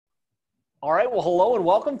All right. Well, hello and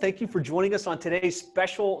welcome. Thank you for joining us on today's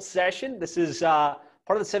special session. This is part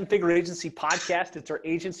of the Seven Figure Agency podcast. It's our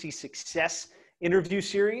agency success interview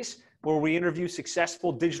series where we interview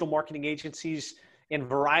successful digital marketing agencies in a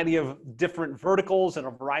variety of different verticals and a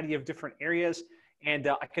variety of different areas. And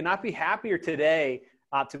I cannot be happier today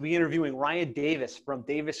to be interviewing Ryan Davis from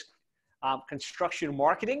Davis Construction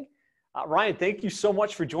Marketing. Ryan, thank you so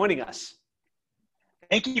much for joining us.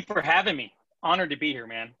 Thank you for having me. Honored to be here,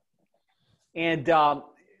 man. And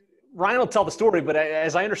Ryan will tell the story, but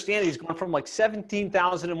as I understand it, he's gone from like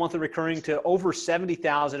 17,000 a month of recurring to over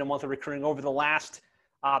 70,000 a month of recurring over the last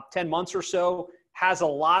 10 months or so. Has a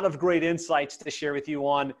lot of great insights to share with you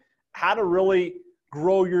on how to really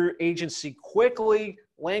grow your agency quickly,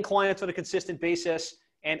 land clients on a consistent basis,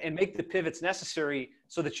 and make the pivots necessary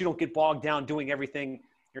so that you don't get bogged down doing everything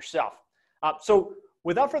yourself. So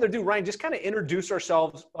without further ado, Ryan, just kind of introduce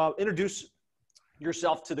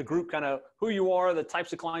yourself to the group, kind of who you are, the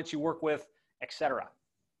types of clients you work with, et cetera.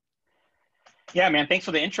 Yeah, man. Thanks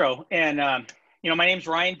for the intro. And, my name's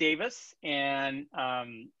Ryan Davis. And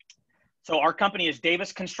so our company is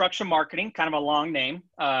Davis Construction Marketing, kind of a long name.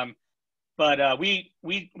 But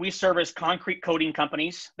we service concrete coating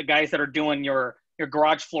companies, the guys that are doing your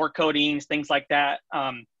garage floor coatings, things like that,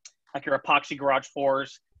 like your epoxy garage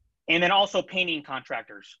floors, and then also painting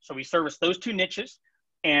contractors. So we service those two niches.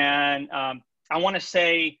 And I want to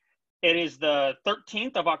say it is the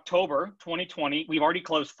 13th of October, 2020. We've already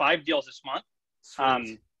closed 5 deals this month.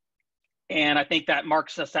 And I think that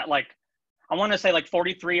marks us at I want to say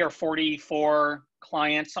 43 or 44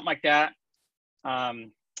 clients, something like that.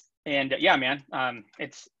 Yeah, man,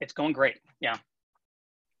 it's going great. Yeah.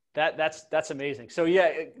 That's amazing. So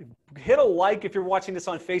yeah, hit a like if you're watching this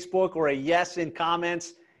on Facebook, or a yes in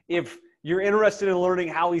comments if you're interested in learning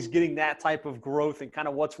how he's getting that type of growth and kind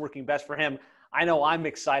of what's working best for him. I know I'm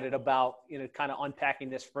excited about, kind of unpacking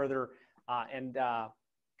this further and kind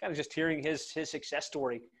of just hearing his success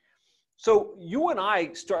story. So you and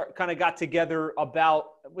I kind of got together about,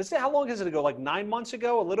 how long is it ago? Like 9 months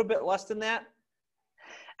ago, a little bit less than that?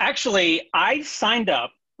 Actually, I signed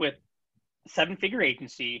up with Seven Figure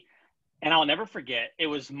Agency, and I'll never forget, it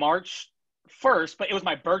was March 1st, but it was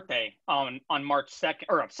my birthday on March 2nd,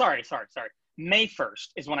 or sorry, May 1st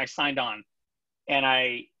is when I signed on.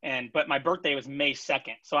 But my birthday was May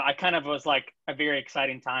 2nd. So I kind of was like a very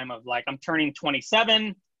exciting time of I'm turning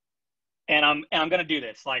 27 and I'm going to do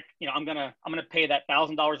this. I'm going to pay that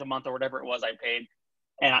 $1,000 a month or whatever it was I paid.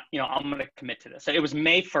 And I'm going to commit to this. So it was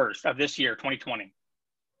May 1st of this year, 2020.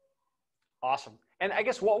 Awesome. And I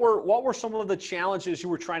guess what were some of the challenges you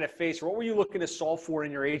were trying to face, or what were you looking to solve for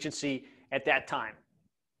in your agency at that time?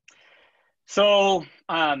 So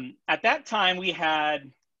at that time we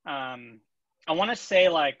had, I want to say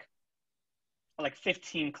like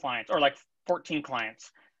 15 clients or 14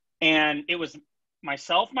 clients. And it was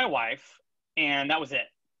myself, my wife, and that was it.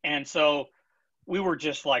 And so we were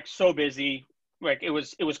just so busy. It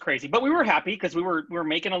was crazy, but we were happy because we were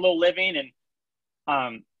making a little living,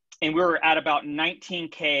 and we were at about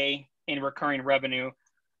 19K in recurring revenue.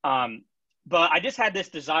 But I just had this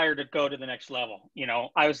desire to go to the next level.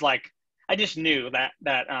 I was I just knew that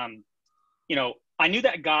I knew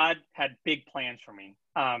that God had big plans for me.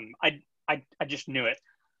 I just knew it.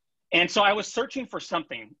 And so I was searching for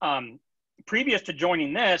something. Previous to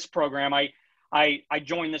joining this program, I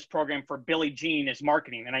joined this program for Billie Jean as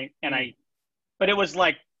marketing. But it was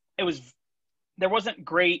there wasn't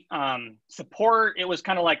great support. It was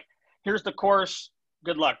kind of here's the course,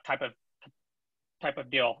 good luck type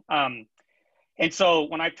of deal. And so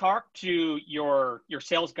when I talked to your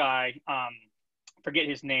sales guy, forget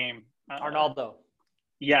his name. Arnaldo.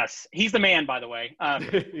 Yes, he's the man, by the way.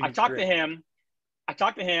 I talked to him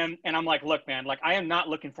and I'm like, look, man, I am not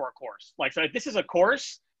looking for a course. So if this is a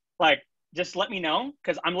course, just let me know,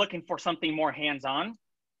 because I'm looking for something more hands-on.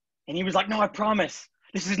 And he was like, no, I promise.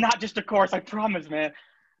 This is not just a course. I promise, man.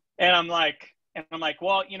 And I'm like,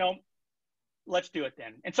 well, let's do it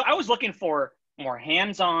then. And so I was looking for more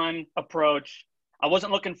hands-on approach. I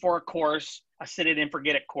wasn't looking for a course, a sit it and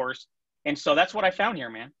forget it course. And so that's what I found here,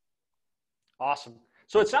 man. Awesome.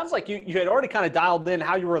 So it sounds like you had already kind of dialed in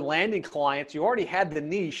how you were landing clients. You already had the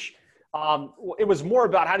niche. It was more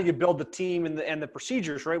about how do you build the team and the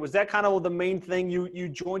procedures, right? Was that kind of the main thing you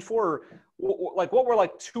joined for? Or what were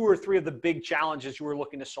 2 or 3 of the big challenges you were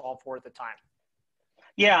looking to solve for at the time?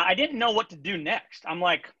 Yeah, I didn't know what to do next.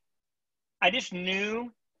 I just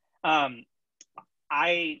knew I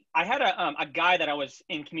had a guy that I was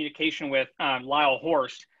in communication with, Lyle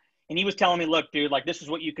Horst, and he was telling me, look, dude, this is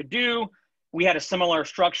what you could do. We had a similar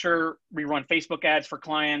structure. We run Facebook ads for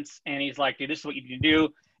clients, and he's like, dude, this is what you need to do.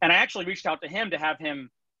 And I actually reached out to him to have him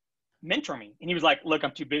mentor me. And he was like, look,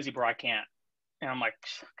 I'm too busy, bro. I can't. And I'm like,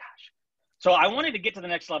 gosh. So I wanted to get to the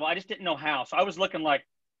next level. I just didn't know how. So I was looking like,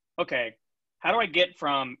 okay, how do I get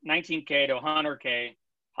from 19K to 100K?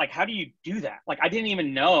 Like, how do you do that? Like, I didn't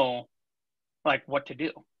even know like what to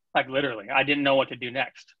do. Like literally, I didn't know what to do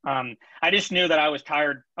next. I just knew that I was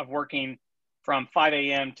tired of working from 5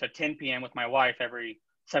 a.m. to 10 p.m. with my wife every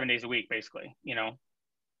 7 days a week, basically, you know?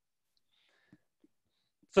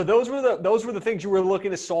 So those were the things you were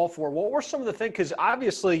looking to solve for. What were some of the things? Because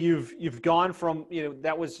obviously you've gone from, you know,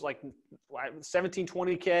 that was like 17,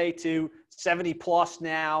 20K to 70 plus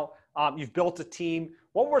now. You've built a team.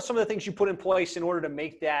 What were some of the things you put in place in order to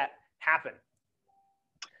make that happen?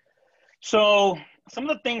 So some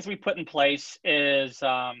of the things we put in place is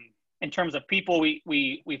in terms of people,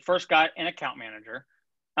 we first got an account manager.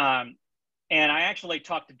 And I actually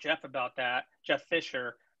talked to Jeff about that, Jeff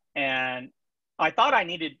Fisher, and I thought I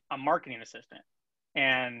needed a marketing assistant.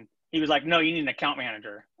 And he was like, no, you need an account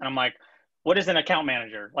manager. And I'm like, what is an account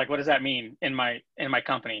manager? Like, what does that mean in my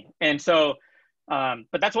company? And so,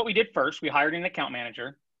 but that's what we did first. We hired an account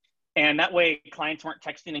manager. And that way clients weren't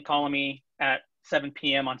texting and calling me at 7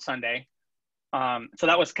 p.m. on Sunday. So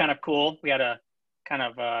that was kind of cool. We had a kind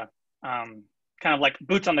of like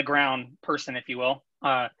boots on the ground person, if you will.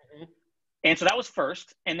 And so that was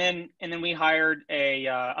first. And then we hired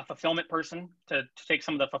a fulfillment person to take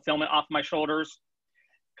some of the fulfillment off my shoulders.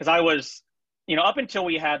 Cause I was, you know, up until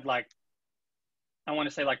we had like, I want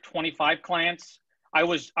to say like 25 clients, I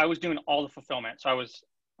was doing all the fulfillment. So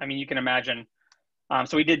you can imagine.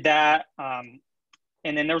 So we did that.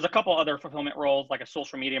 And then there was a couple other fulfillment roles, like a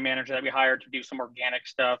social media manager that we hired to do some organic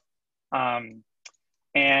stuff.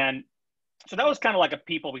 And so that was kind of like a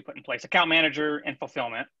people we put in place, account manager and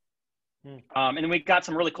fulfillment. And then we got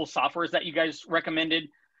some really cool softwares that you guys recommended,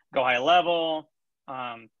 Go High Level,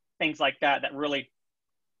 things like that really,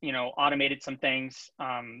 you know, automated some things.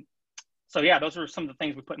 So yeah, those are some of the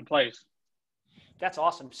things we put in place. That's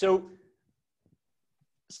awesome. So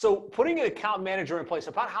putting an account manager in place,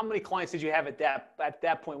 about how many clients did you have at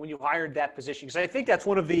that point when you hired that position? Because I think that's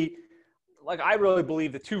one of the, like, I really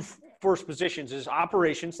believe the two first positions is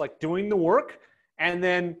operations, like doing the work, and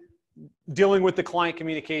then dealing with the client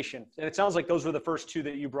communication. And it sounds like those were the first two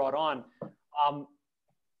that you brought on.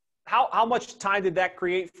 How much time did that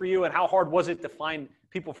create for you, and how hard was it to find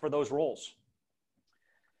people for those roles?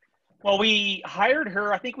 Well, we hired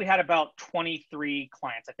her. I think we had about 23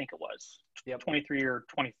 clients. I think it was 23 or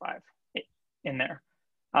 25 in there.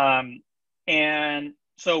 And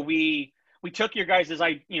so we took your guys'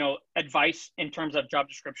 advice in terms of job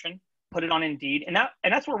description, put it on Indeed, and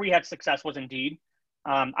that's where we had success, was Indeed.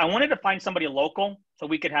 I wanted to find somebody local so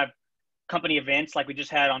we could have company events like we just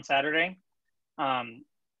had on Saturday.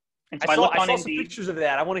 And so I saw some pictures of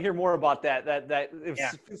that. I want to hear more about that.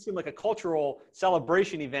 It seemed like a cultural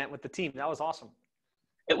celebration event with the team. That was awesome.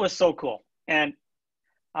 It was so cool. And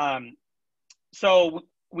so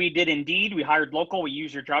we did Indeed. We hired local. We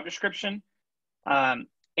used your job description.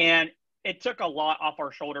 And it took a lot off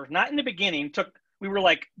our shoulders. Not in the beginning. We were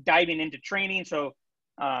like diving into training. So,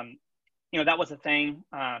 that was a thing.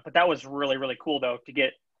 But that was really, really cool though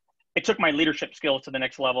it took my leadership skills to the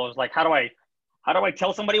next level. It was like, how do I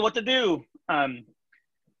tell somebody what to do?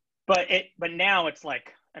 But now it's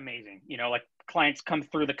like amazing, like clients come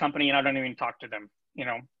through the company and I don't even talk to them,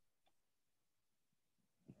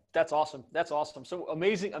 That's awesome. That's awesome. So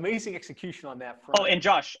amazing execution on that front. Oh, and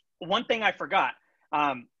Josh, one thing I forgot.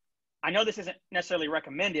 I know this isn't necessarily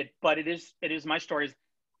recommended, but it is my story.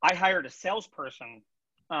 I hired a salesperson.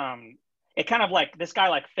 It kind of like this guy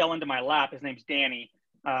like fell into my lap. His name's Danny.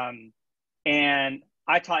 And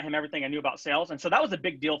I taught him everything I knew about sales. And so that was a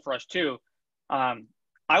big deal for us too.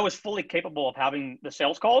 I was fully capable of having the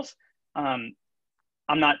sales calls. I'm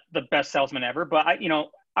not the best salesman ever, but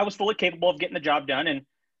I was fully capable of getting the job done.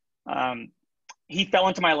 And he fell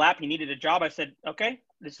into my lap. He needed a job. I said, okay,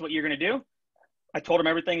 this is what you're going to do. I told him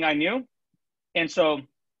everything I knew. And so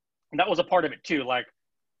that was a part of it too. Like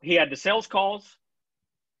he had the sales calls.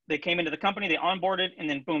 They came into the company, they onboarded, and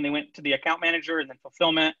then boom, they went to the account manager and then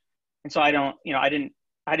fulfillment. And so I didn't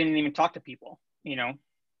even talk to people, so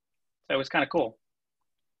it was kind of cool.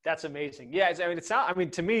 That's amazing. Yeah.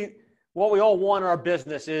 To me, what we all want in our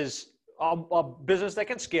business is a business that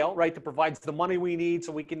can scale, right? That provides the money we need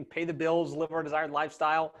so we can pay the bills, live our desired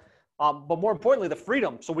lifestyle. But more importantly, the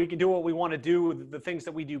freedom so we can do what we want to do, the things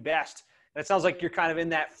that we do best. And it sounds like you're kind of in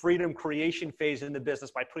that freedom creation phase in the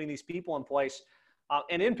business by putting these people in place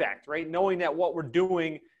and impact, right? Knowing that what we're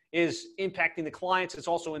doing is impacting the clients. It's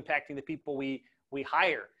also impacting the people we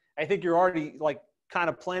hire. I think you're already like kind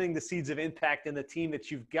of planting the seeds of impact in the team that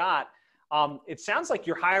you've got. It sounds like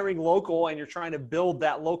you're hiring local and you're trying to build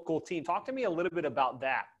that local team. Talk to me a little bit about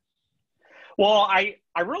that. Well, I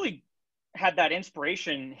really had that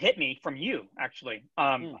inspiration hit me from you, actually.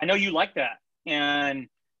 I know you like that, and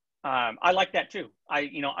I like that too.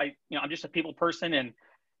 I'm just a people person,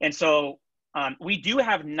 and so we do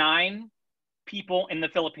have 9 people in the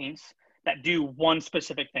Philippines that do one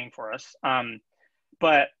specific thing for us.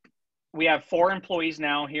 But we have 4 employees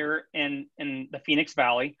now here in the Phoenix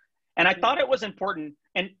Valley. And I thought it was important.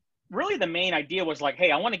 And really the main idea was like,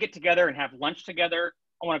 hey, I want to get together and have lunch together.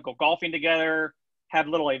 I want to go golfing together, have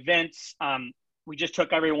little events. We just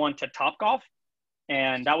took everyone to Topgolf,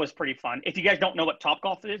 and that was pretty fun. If you guys don't know what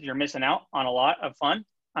Topgolf is, you're missing out on a lot of fun.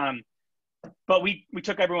 But we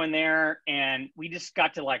took everyone there, and we just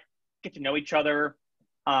got to like get to know each other.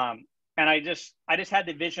 And I just had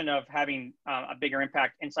the vision of having a bigger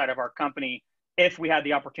impact inside of our company if we had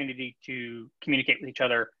the opportunity to communicate with each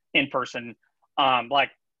other in person,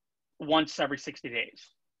 like once every 60 days.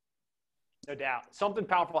 No doubt. Something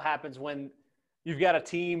powerful happens when you've got a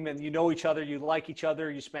team and you know each other, you like each other,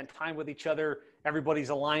 you spend time with each other, everybody's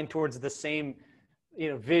aligned towards the same,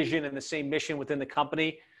 vision and the same mission within the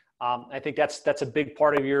company. I think that's a big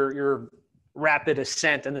part of your rapid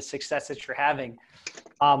ascent and the success that you're having.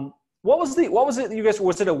 What was it you guys,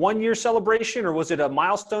 was it a 1-year celebration or was it a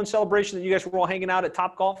milestone celebration that you guys were all hanging out at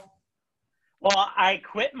Topgolf? Well, I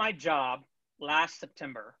quit my job last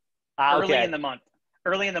September, early in the month,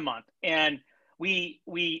 and we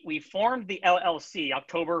formed the LLC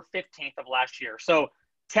October 15th of last year. So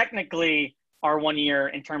technically, our 1 year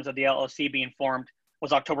in terms of the LLC being formed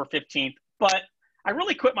was October 15th, but I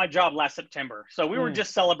really quit my job last September. So we were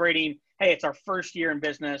just celebrating, hey, it's our first year in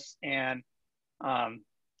business, and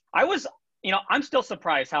I was, I'm still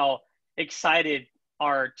surprised how excited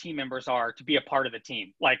our team members are to be a part of the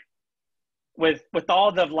team. Like with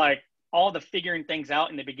all the figuring things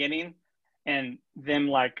out in the beginning, and them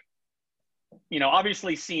like,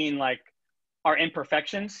 obviously seeing like our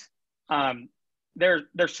imperfections,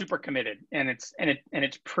 they're super committed, and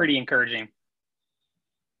it's pretty encouraging.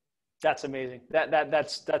 That's amazing.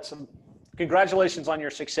 That's congratulations on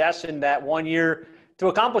your success in that 1 year. To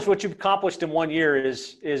accomplish what you've accomplished in 1 year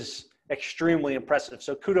is extremely impressive.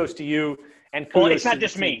 So kudos to you, and kudos. Well, it's not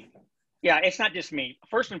just me. Yeah, it's not just me.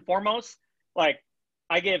 First and foremost, like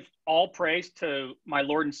I give all praise to my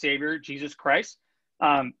Lord and Savior, Jesus Christ.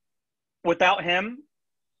 Without him,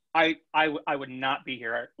 I would not be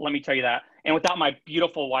here. Let me tell you that. And without my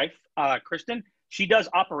beautiful wife, Kristen, she does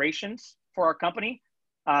operations for our company.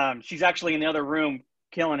 She's actually in the other room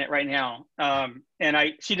killing it right now.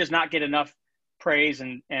 And she does not get enough praise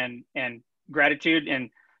and gratitude. And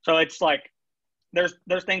so it's like, there's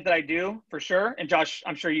things that I do for sure. And Josh,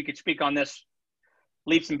 I'm sure you could speak on this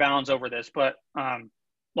leaps and bounds over this, but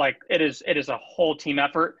like it is a whole team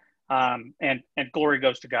effort. And glory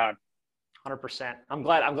goes to God. 100%. I'm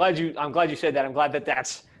glad you said that. I'm glad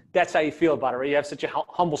that's how you feel about it, right? You have such a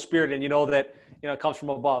humble spirit, and you know that, it comes from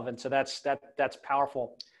above. And so that's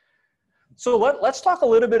powerful. So let's talk a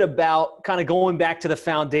little bit about kind of going back to the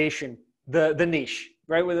foundation, the niche,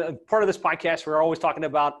 right? With part of this podcast, we're always talking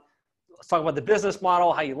about, let's talk about the business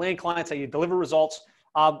model, how you land clients, how you deliver results.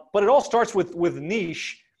 But it all starts with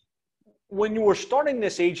niche. When you were starting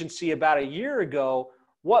this agency about a year ago,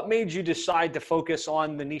 what made you decide to focus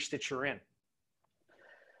on the niche that you're in?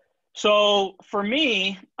 So for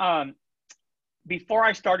me, before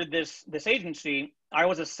I started this agency, I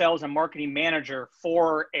was a sales and marketing manager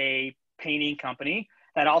for a painting company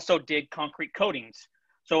that also did concrete coatings.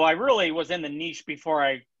 So I really was in the niche before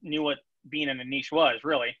I knew what being in a niche was,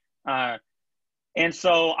 really. And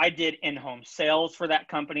so I did in-home sales for that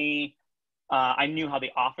company. I knew how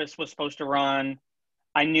the office was supposed to run.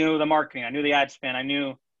 I knew the marketing. I knew the ad spend. I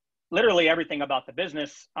knew literally everything about the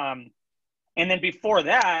business. And then before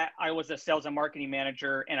that, I was a sales and marketing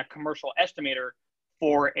manager and a commercial estimator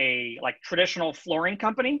for a like traditional flooring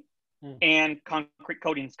company and concrete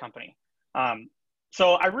coatings company.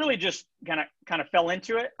 So I really just kind of fell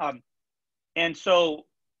into it. And so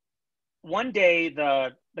one day,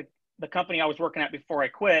 the company I was working at before I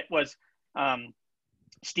quit was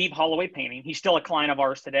Steve Holloway Painting. He's still a client of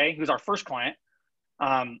ours today. He was our first client.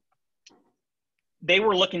 They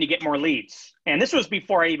were looking to get more leads. And this was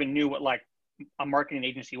before I even knew what like a marketing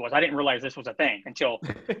agency was. I didn't realize this was a thing until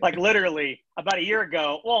like literally about a year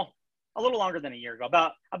ago. Well, a little longer than a year ago.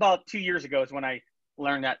 About 2 years ago is when I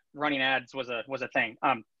learned that running ads was a thing.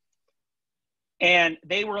 And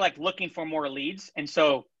they were like looking for more leads. And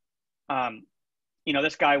so,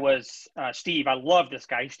 this guy was Steve. I love this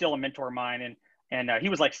guy. He's still a mentor of mine. and he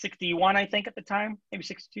was like 61, I think, at the time, maybe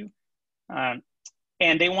 62. And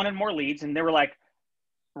they wanted more leads, and they were like,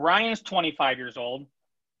 Ryan's 25 years old.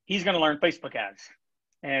 He's going to learn Facebook ads.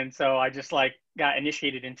 And so I just like got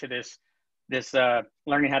initiated into this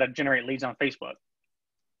learning how to generate leads on Facebook.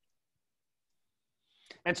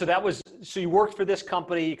 And so so you worked for this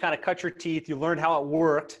company, you kind of cut your teeth, you learned how it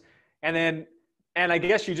worked. And I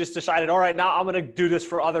guess you just decided, all right, now I'm going to do this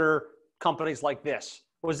for other companies like this.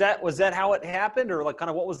 Was that how it happened, or like kind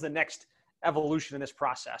of what was the next evolution in this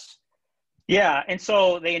process? Yeah. And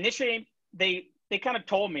so they kind of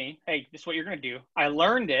told me, hey, this is what you're going to do. I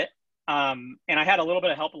learned it. And I had a little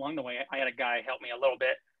bit of help along the way. I had a guy help me a little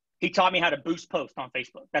bit. He taught me how to boost posts on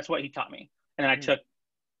Facebook. That's what he taught me. And then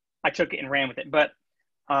I took it and ran with it. But,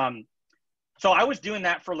 so I was doing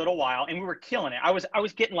that for a little while, and we were killing it. I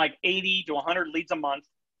was getting like 80 to 100 leads a month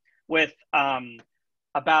with,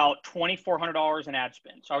 about $2,400 in ad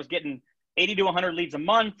spend. So I was getting 80 to 100 leads a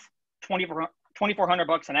month,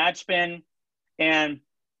 $2,400 in ad spend. And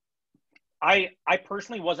I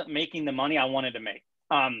personally wasn't making the money I wanted to make.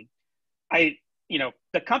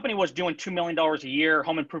 The company was doing $2 million a year,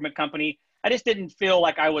 home improvement company. I just didn't feel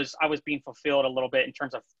like I was being fulfilled a little bit in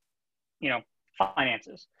terms of,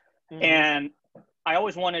 finances. Mm-hmm. And I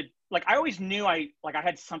always wanted, like, I always knew I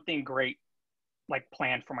had something great, like,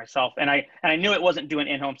 planned for myself. And I knew it wasn't doing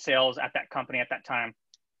in-home sales at that company at that time.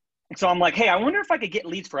 And so I'm like, hey, I wonder if I could get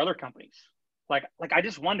leads for other companies. Like I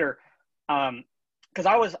just wonder, because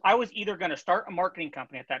I was either going to start a marketing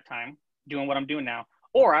company at that time, doing what I'm doing now,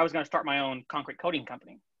 or I was going to start my own concrete coating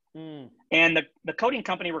company. And the coating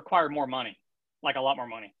company required more money, like a lot more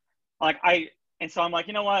money. And so I'm like,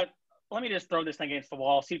 you know what? Let me just throw this thing against the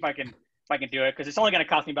wall, see if I can do it, because it's only going to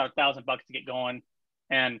cost me about $1,000 to get going,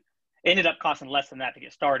 and it ended up costing less than that to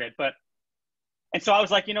get started. And so I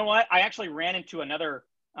was like, you know what? I actually ran into another,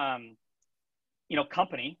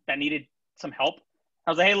 company that needed some help.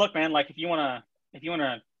 I was like, hey, look, man, like if you want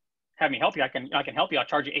to have me help you, I can help you. I'll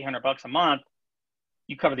charge you $800 a month.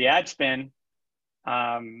 You cover the ad spend,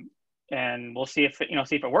 and we'll see if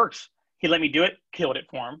it works. He let me do it, killed it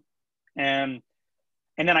for him,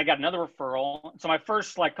 and then I got another referral. So my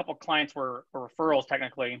first couple clients were referrals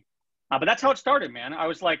technically, but that's how it started, man. I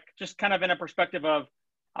was like just kind of in a perspective of,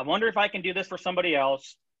 I wonder if I can do this for somebody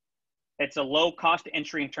else. It's a low cost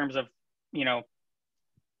entry in terms of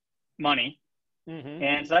money,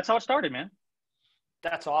 and so that's how it started, man.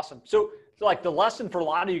 That's awesome. So like the lesson for a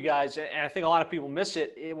lot of you guys, and I think a lot of people miss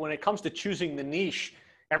it, when it comes to choosing the niche,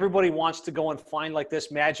 everybody wants to go and find like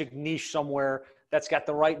this magic niche somewhere that's got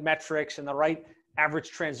the right metrics and the right average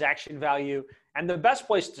transaction value. And the best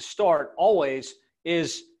place to start always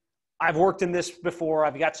is, I've worked in this before,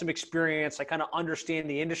 I've got some experience, I kind of understand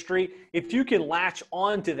the industry. If you can latch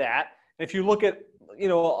on to that, if you look at, a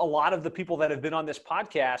lot of the people that have been on this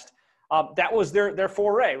podcast, that was their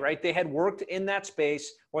foray, right? They had worked in that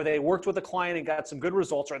space, or they worked with a client and got some good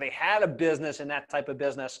results, or they had a business in that type of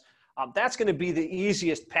business. That's going to be the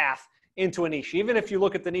easiest path into a niche. Even if you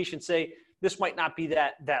look at the niche and say, this might not be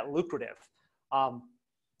that lucrative.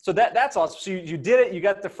 So that's awesome. So you did it. You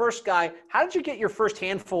got the first guy. How did you get your first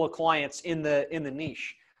handful of clients in the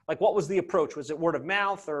niche? Like, what was the approach? Was it word of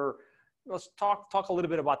mouth, or let's talk a little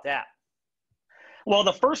bit about that? Well,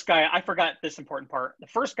 the first guy, I forgot this important part. The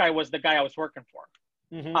first guy was the guy I was working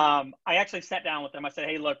for. Mm-hmm. I actually sat down with him. I said,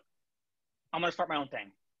 hey, look, I'm going to start my own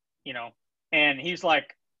thing, and he's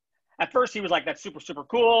like, at first he was like, that's super, super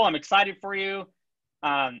cool. I'm excited for you.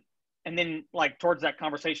 And then towards that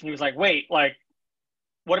conversation, he was like, wait,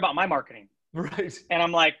 what about my marketing? Right. And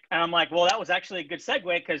I'm like, well, that was actually a good segue,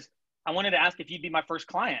 because I wanted to ask if you'd be my first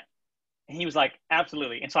client. And he was like,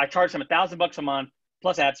 absolutely. And so I charged him $1,000 a month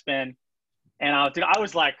plus ad spend. And I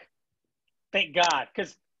was like, thank God.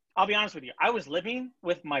 Because I'll be honest with you, I was living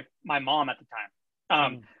with my mom at the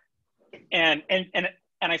time. And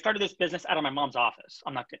I started this business out of my mom's office.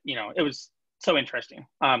 I'm not, it was so interesting.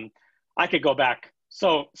 I could go back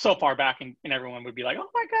so far back, and everyone would be like, oh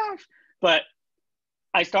my gosh. But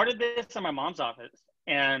I started this in my mom's office.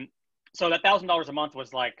 And so that $1,000 a month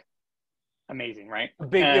was like amazing, right?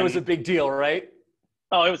 It was a big deal, right?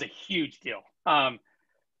 Oh, it was a huge deal. And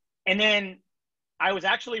then I was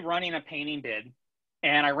actually running a painting bid,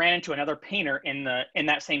 and I ran into another painter in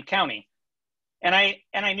that same county. And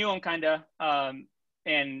I knew him kind of,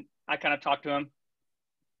 and I kind of talked to him.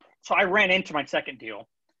 So I ran into my second deal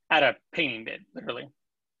at a painting bid, literally.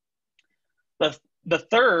 The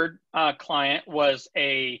third client was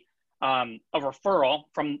a referral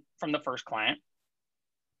from the first client.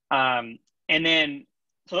 And then,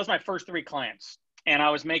 so those are my first three clients, and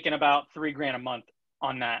I was making about $3,000 a month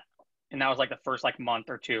on that. And that was like the first month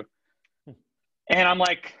or two. And I'm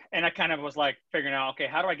like, and I kind of was like figuring out, okay,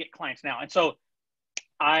 how do I get clients now? And so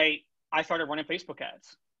I started running Facebook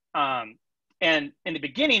ads. And in the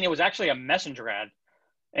beginning, it was actually a messenger ad,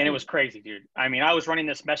 and it was crazy, dude. I mean, I was running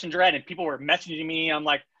this messenger ad, and people were messaging me. I'm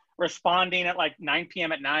like responding at like 9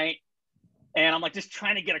 p.m. at night, and I'm like just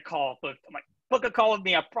trying to get a call booked. I'm like, book a call with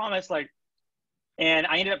me, I promise. Like, and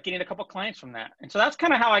I ended up getting a couple clients from that. And so that's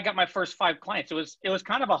kind of how I got my first 5 clients. It was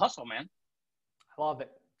kind of a hustle, man. I love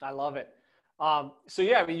it. I love it. So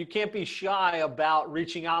yeah, I mean, you can't be shy about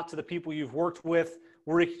reaching out to the people you've worked with,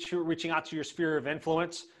 reaching out to your sphere of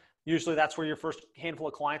influence. Usually that's where your first handful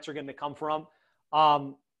of clients are going to come from.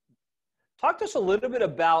 Talk to us a little bit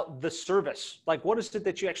about the service. Like, what is it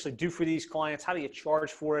that you actually do for these clients? How do you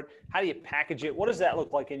charge for it? How do you package it? What does that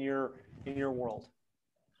look like in your world?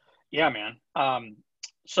 Yeah, man.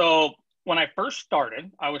 So when I first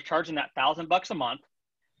started, I was charging that $1,000 a month.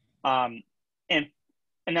 And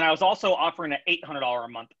then I was also offering an $800 a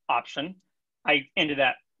month option. I ended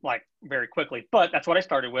that like very quickly, but that's what I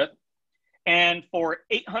started with. And for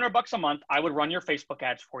 $800 a month, I would run your Facebook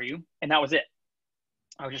ads for you, and that was it.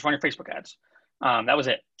 I would just run your Facebook ads. That was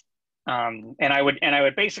it. And I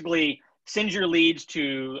would basically send your leads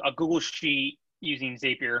to a Google Sheet using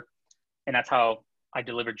Zapier, and that's how I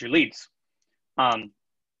delivered your leads. And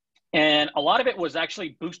a lot of it was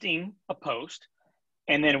actually boosting a post,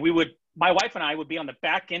 and then my wife and I would be on the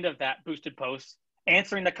back end of that boosted post,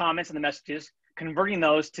 answering the comments and the messages, converting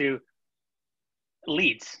those to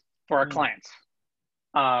leads for our clients.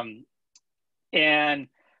 And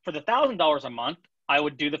for the $1,000 a month, I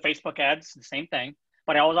would do the Facebook ads, the same thing,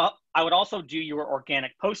 but I would also do your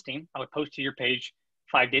organic posting. I would post to your page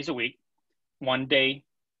 5 days a week, one day,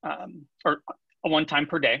 or one time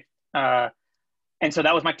per day. And so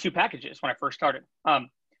that was my 2 packages when I first started.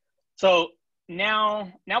 So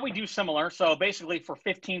now we do similar. So basically for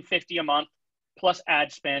 $1,550 a month plus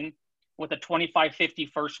ad spend with a $2,550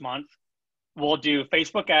 first month, we'll do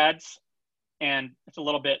Facebook ads, and it's a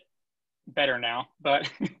little bit better now,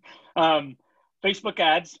 but Facebook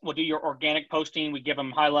ads, we'll do your organic posting. We give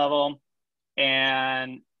them high level,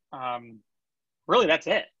 and really that's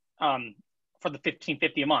it for the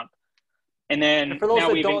 $1,550 a month. And then for those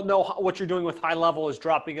that don't know, what you're doing with high level is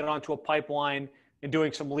dropping it onto a pipeline and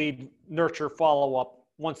doing some lead nurture follow up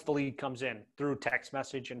once the lead comes in through text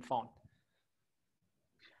message and phone.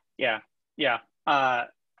 Yeah.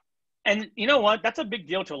 And you know what? That's a big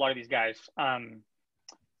deal to a lot of these guys. And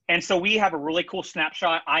so we have a really cool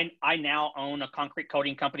snapshot. I now own a concrete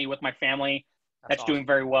coating company with my family that's awesome. Doing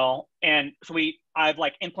very well. And so I've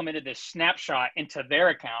like implemented this snapshot into their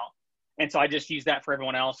account. And so I just use that for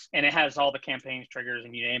everyone else. And it has all the campaigns, triggers,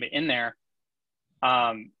 and you name it in there.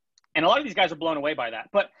 And a lot of these guys are blown away by that.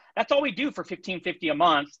 But that's all we do for $1,550 a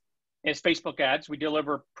month is Facebook ads. We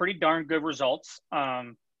deliver pretty darn good results.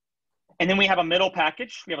 And then we have a middle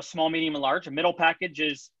package. We have a small, medium, and large. A middle package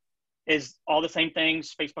is all the same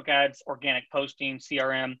things: Facebook ads, organic posting,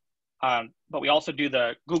 CRM. But we also do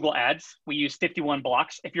the Google ads. We use 51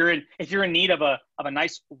 blocks. If you're in need of a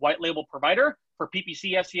nice white label provider for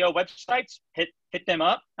PPC SEO websites, hit them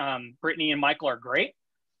up. Brittany and Michael are great.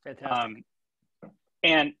 Fantastic.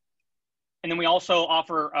 And then we also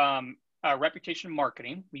offer reputation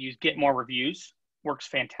marketing. We use Get More Reviews. Works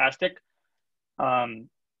fantastic.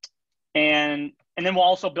 And then we'll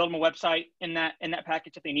also build them a website in that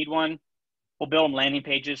package if they need one. We'll build them landing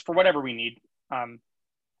pages for whatever we need. And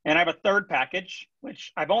I have a third package,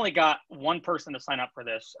 which I've only got one person to sign up for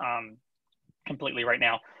this completely right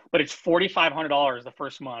now, but it's $4,500 the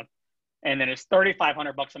first month, and then it's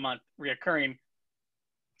 $3,500 a month reoccurring.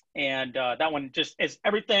 And that one just is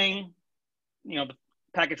everything, the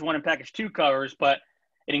package 1 and package 2 covers, but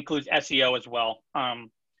it includes SEO as well.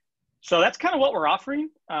 So that's kind of what we're offering.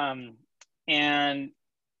 And,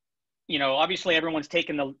 obviously everyone's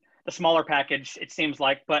taken the smaller package, it seems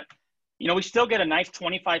like, but, we still get a nice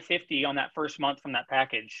 $2,550 on that first month from that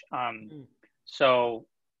package. So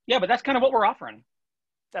yeah, but that's kind of what we're offering.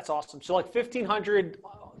 That's awesome. So like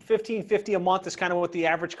 $1,550 a month is kind of what the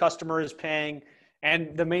average customer is paying.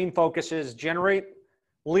 And the main focus is generate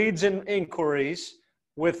leads and inquiries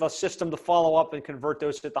with a system to follow up and convert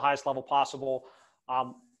those at the highest level possible.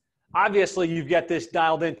 Obviously, you've got this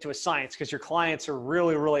dialed into a science because your clients are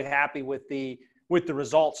really, really happy with the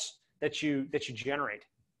results that you generate.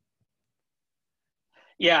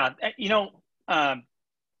 Yeah,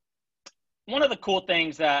 one of the cool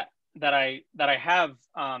things that I have,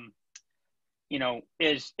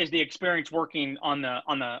 is the experience working on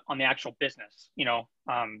the actual business.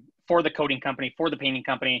 For the coating company, for the painting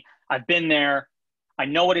company. I've been there. I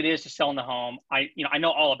know what it is to sell in the home. I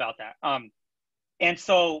know all about that. And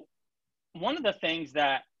so one of the things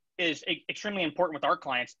that is extremely important with our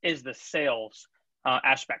clients is the sales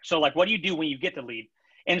aspect. So like, what do you do when you get the lead?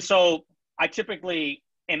 And so I typically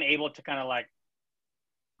am able to kind of like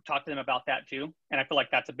talk to them about that too. And I feel like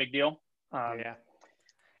that's a big deal. Yeah.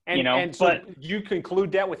 And so you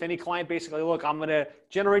conclude that with any client, basically, look, I'm going to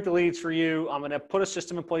generate the leads for you. I'm going to put a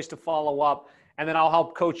system in place to follow up, and then I'll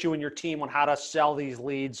help coach you and your team on how to sell these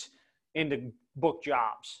leads into book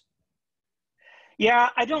jobs. Yeah,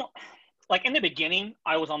 I don't like in the beginning,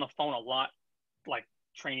 I was on the phone a lot, like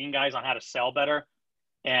training guys on how to sell better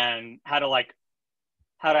and how to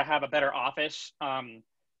have a better office.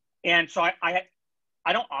 And so I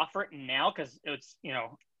don't offer it now because it's,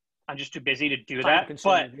 I'm just too busy to do that.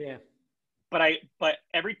 But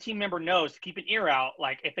every team member knows to keep an ear out.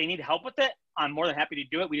 Like if they need help with it, I'm more than happy to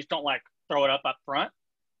do it. We just don't like throw it up front.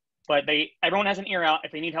 But everyone has an ear out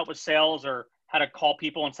if they need help with sales or how to call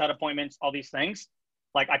people and set appointments, all these things.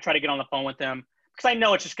 Like I try to get on the phone with them because I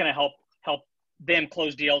know it's just going to help them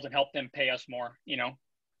close deals and help them pay us more,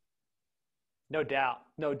 No doubt.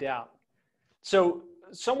 So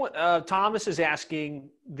Thomas is asking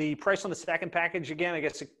the price on the second package again. I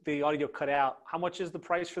guess the audio cut out. How much is the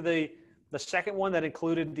price for the second one that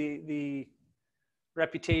included the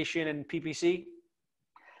reputation and PPC?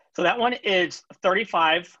 So that one is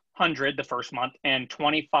 $3,500 the first month and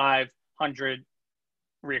 $2,500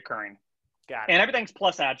 reoccurring. Got it. And everything's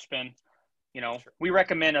plus ad spend. Sure. We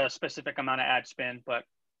recommend a specific amount of ad spend, but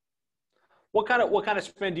what kind of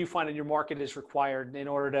spend do you find in your market is required in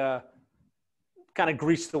order to kind of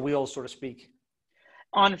grease the wheels, so to speak?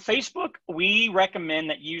 On Facebook, we recommend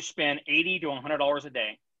that you spend $80 to $100 a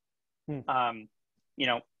day.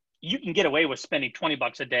 You can get away with spending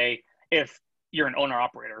 $20 a day if you're an owner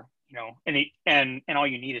operator, and all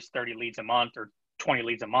you need is 30 leads a month or 20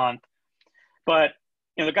 leads a month. But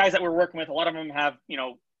the guys that we're working with, a lot of them have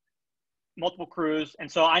multiple crews,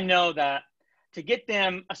 and so I know that to get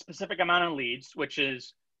them a specific amount of leads, which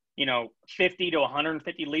is 50 to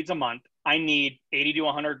 150 leads a month, I need $80 to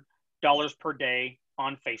 $100 per day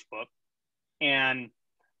on Facebook. And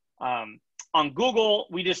on Google,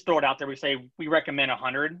 we just throw it out there. We say we recommend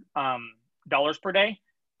 $100 per day.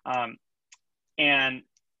 And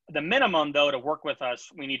the minimum, though, to work with us,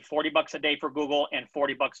 we need $40 a day for Google and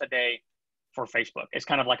 $40 a day for Facebook. It's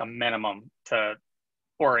kind of like a minimum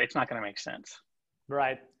or it's not going to make sense.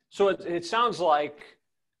 Right. So it sounds like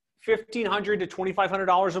 $1,500 to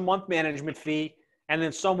 $2,500 a month management fee, and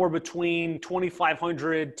then somewhere between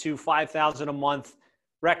 $2,500 to $5,000 a month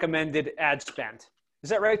recommended ad spend. Is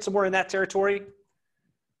that right? Somewhere in that territory?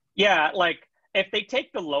 Yeah. Like if they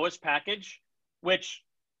take the lowest package, which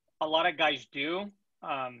a lot of guys do,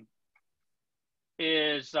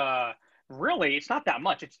 is really, it's not that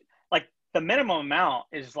much. It's like the minimum amount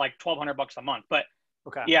is like $1,200 a month, but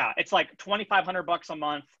okay. Yeah, it's like $2,500 a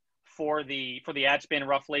month for the ad spend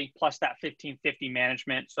roughly, plus that $1,550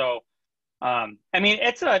 management. So, I mean,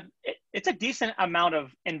 it's a decent amount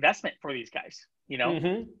of investment for these guys,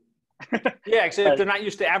 Mm-hmm. Yeah, except if they're not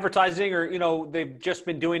used to advertising or, they've just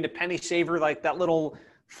been doing the penny saver, like that little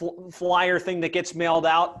flyer thing that gets mailed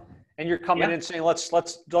out, and you're coming in saying, let's dump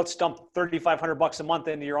 $3,500 a month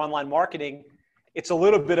into your online marketing. It's a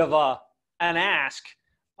little bit of an ask.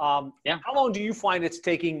 How long do you find it's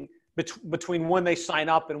taking between when they sign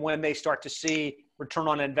up and when they start to see return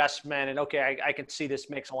on investment and, okay, I can see this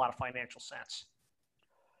makes a lot of financial sense?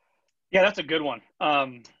 Yeah, that's a good one.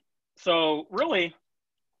 So really,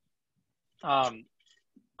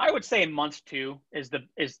 I would say month 2 is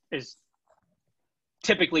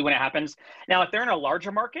typically when it happens. Now, if they're in a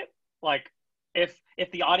larger market, like if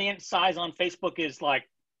the audience size on Facebook is like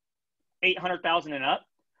 800,000 and up,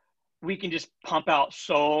 we can just pump out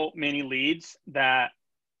so many leads that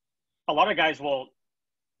a lot of guys will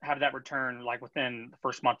have that return like within the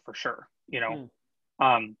first month for sure,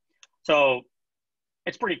 So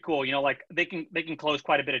it's pretty cool, like they can close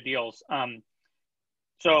quite a bit of deals.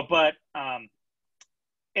 But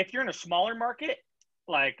if you're in a smaller market,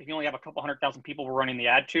 like if you only have a couple 100,000 people we're running the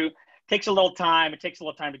ad to, it takes a little time. It takes a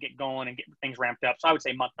little time to get going and get things ramped up. So I would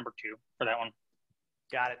say month number 2 for that one.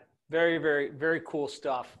 Got it. Very, very, very cool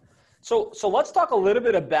stuff. So let's talk a little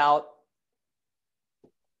bit about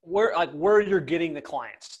where you're getting the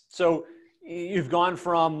clients. So you've gone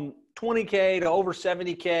from 20K to over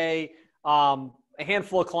 70K, a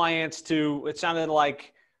handful of clients to, it sounded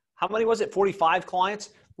like, how many was it? 45 clients?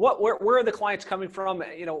 Where are the clients coming from?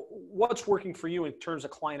 What's working for you in terms of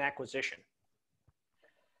client acquisition?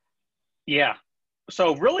 Yeah.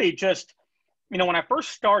 So really just, when I first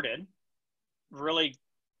started really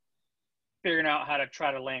figuring out how to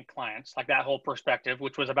try to land clients, like that whole perspective,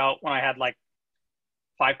 which was about when I had like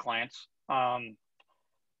 5 clients.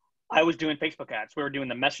 I was doing Facebook ads. We were doing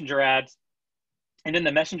the messenger ads, and then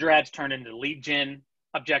the messenger ads turned into lead gen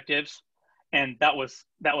objectives, and that was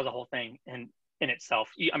a whole thing in itself.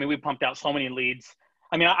 I mean, we pumped out so many leads.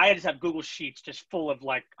 I mean, I just have Google Sheets just full of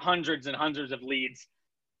like hundreds and hundreds of leads,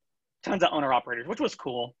 tons of owner operators, which was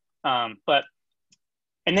cool. But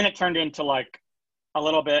and then it turned into like a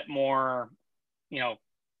little bit more,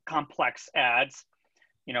 complex ads,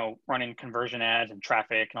 running conversion ads and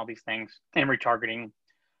traffic and all these things and retargeting.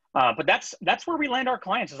 But that's where we land our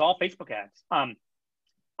clients, is all Facebook ads.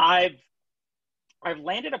 I've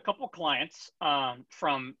landed a couple clients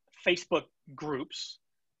from Facebook groups.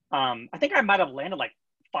 I think I might have landed like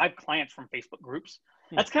 5 clients from Facebook groups.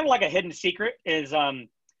 That's kind of like a hidden secret, is in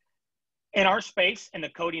our space, in the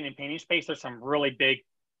coding and painting space, there's some really big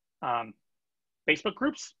Facebook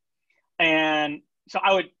groups. And so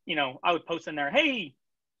I would post in there, hey,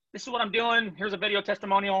 this is what I'm doing. Here's a video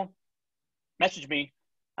testimonial. Message me.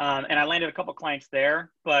 And I landed a couple clients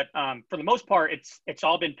there. But for the most part, it's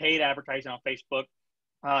all been paid advertising on Facebook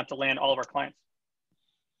to land all of our clients.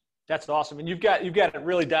 That's awesome. And you've got it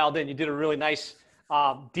really dialed in. You did a really nice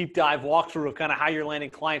deep dive walkthrough of kind of how you're landing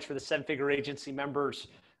clients for the 7-Figure Agency members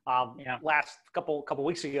last couple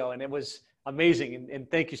weeks ago. And it was amazing. And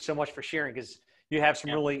thank you so much for sharing, because you have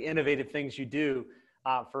some really innovative things you do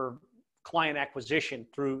for client acquisition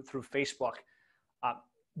through Facebook.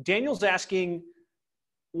 Daniel's asking,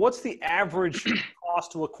 what's the average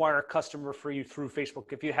cost to acquire a customer for you through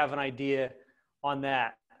Facebook, if you have an idea on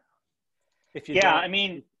that? If you don't. I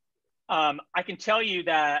mean, I can tell you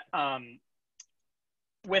that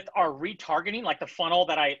with our retargeting, like the funnel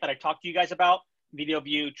that I talked to you guys about, video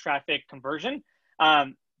view, traffic, conversion,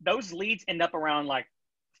 those leads end up around like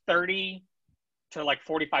 30 to like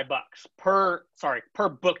 $45 per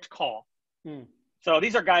booked call. So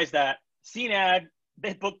these are guys that see an ad,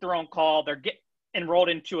 they book their own call, they're enrolled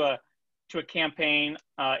into a campaign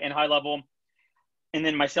in high level, and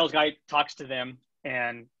then my sales guy talks to them,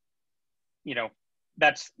 and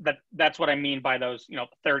that's what I mean by those,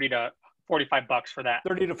 $30 to $45 for that.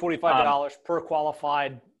 $30 to $45 per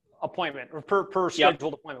qualified appointment, or per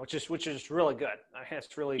scheduled appointment, which is really good. I mean,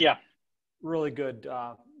 it's really really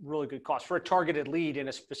good cost for a targeted lead in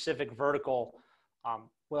a specific vertical.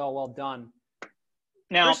 Well done.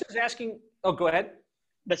 Now, Chris is asking. Oh, go ahead.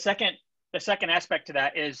 The second aspect to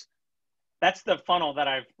that is that's the funnel that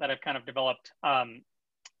I've kind of developed.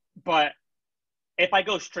 But if I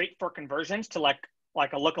go straight for conversions to like a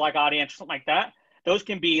lookalike audience, something like that, those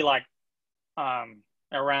can be like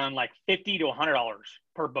around like $50 to $100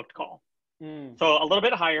 per booked call. So a little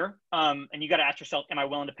bit higher. And you got to ask yourself, am I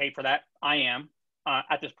willing to pay for that? I am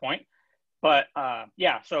at this point. But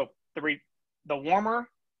so the warmer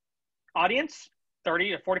audience,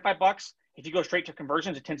 $30 to $45. If you go straight to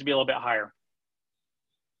conversions, it tends to be a little bit higher.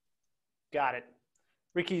 Got it.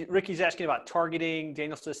 Ricky's asking about targeting.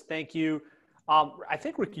 Daniel says, thank you. I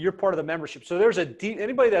think, Ricky, you're part of the membership. So there's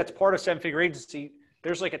anybody that's part of 7-Figure Agency,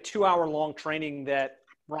 there's like a 2-hour-long training that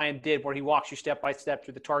Ryan did where he walks you step by step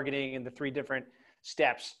through the targeting and the 3 different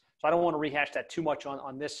steps. So I don't want to rehash that too much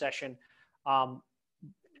on this session.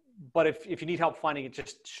 But if you need help finding it,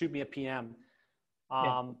 just shoot me a PM.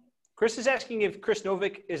 Chris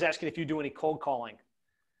Novick is asking if you do any cold calling.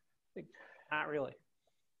 Not really.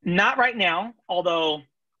 Not right now, although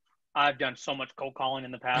I've done so much cold calling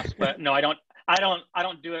in the past. But no, I don't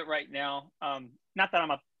do it right now. Not that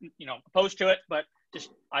I'm opposed to it, but just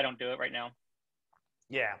I don't do it right now.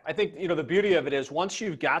 Yeah, I think the beauty of it is once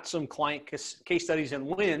you've got some client case studies and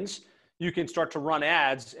wins, you can start to run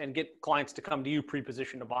ads and get clients to come to you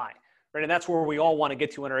pre-positioned to buy, right? And that's where we all want to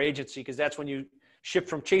get to in our agency, because that's when you shift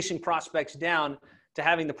from chasing prospects down to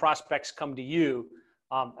having the prospects come to you.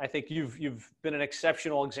 I think you've been an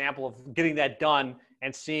exceptional example of getting that done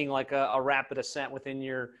and seeing like a rapid ascent within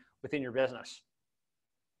your business.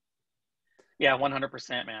 Yeah,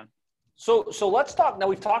 100%, man. So let's talk now.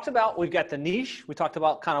 We've got the niche. We talked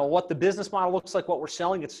about kind of what the business model looks like, what we're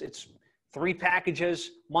selling. It's 3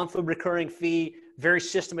 packages, monthly recurring fee, very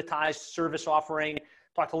systematized service offering.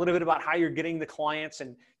 Talked a little bit about how you're getting the clients,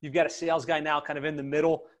 and you've got a sales guy now kind of in the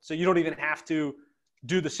middle. So you don't even have to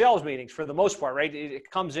do the sales meetings for the most part, right? It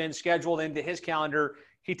comes in scheduled into his calendar.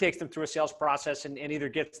 He takes them through a sales process and either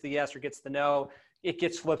gets the yes or gets the no. It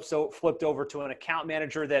gets flipped over to an account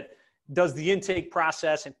manager that does the intake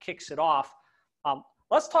process and kicks it off.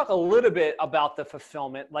 Let's talk a little bit about the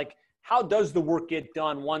fulfillment. Like, how does the work get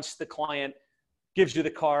done once the client gives you the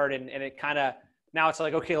card and it kind of, now it's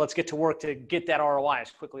like, okay, let's get to work to get that ROI as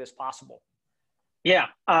quickly as possible? Yeah.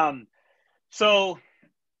 So,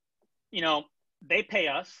 they pay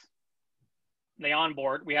us they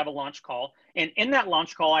onboard. We have a launch call. And in that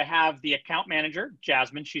launch call, I have the account manager,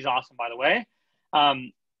 Jasmine. She's awesome, by the way.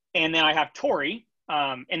 And then I have Tori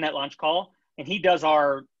in that launch call, and he does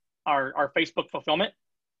our Facebook fulfillment,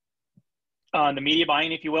 the media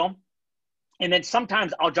buying, if you will. And then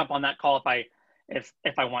sometimes I'll jump on that call if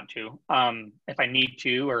I want to, if I need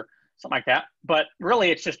to, or something like that. But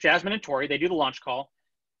really, it's just Jasmine and Tori. They do the launch call.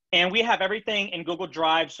 And we have everything in Google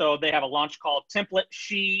Drive. So they have a launch call template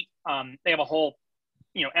sheet. They have a whole,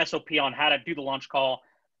 SOP on how to do the launch call,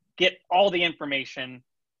 get all the information.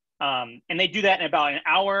 And they do that in about an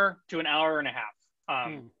hour to an hour and a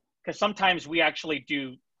half. Because sometimes we actually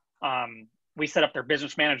do, we set up their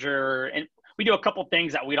business manager, and we do a couple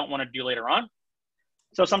things that we don't want to do later on.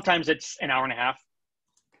 So sometimes it's an hour and a half.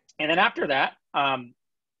 And then after that,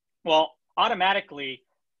 automatically,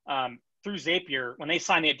 through Zapier, when they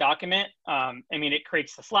sign the document, it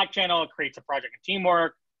creates the Slack channel, it creates a project and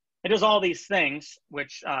teamwork. It does all these things,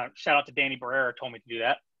 which shout out to Danny Barrera told me to do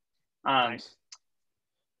that. Nice.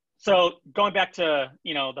 So going back to,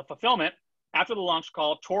 the fulfillment, after the launch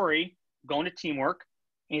call, Tori going to teamwork,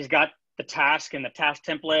 and he's got the task and the task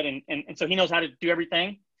template. And so he knows how to do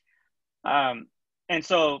everything. And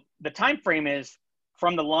so the time frame is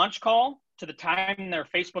from the launch call to the time their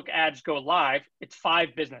Facebook ads go live, it's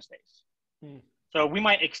 5 business days. So we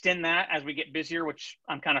might extend that as we get busier, which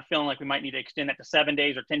I'm kind of feeling like we might need to extend that to 7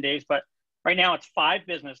 days or 10 days. But right now it's 5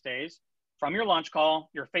 business days from your launch call,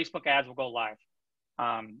 your Facebook ads will go live.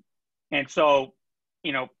 And so,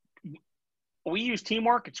 we use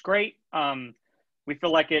Teamwork. It's great. We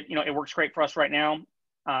feel like it works great for us right now.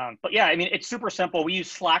 But yeah, it's super simple. We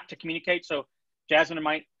use Slack to communicate. So Jasmine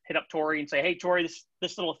might hit up Tori and say, hey, Tori,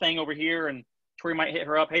 this little thing over here. And Tori might hit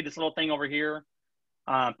her up, hey, this little thing over here.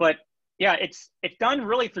 But yeah, it's done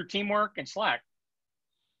really through Teamwork and Slack.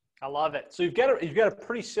 I love it. So you've got a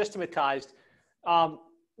pretty systematized.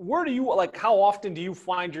 Where do you how often do you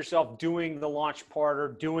find yourself doing the launch part or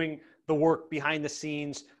doing the work behind the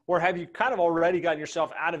scenes, or have you kind of already gotten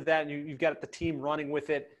yourself out of that and you've got the team running with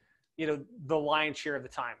it, the lion's share of the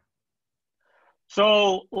time?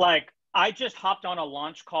 So I just hopped on a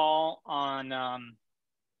launch call on,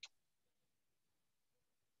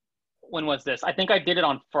 when was this? I think I did it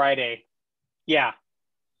on Friday. Yeah,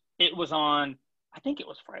 it was on, I think it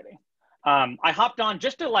was Friday. I hopped on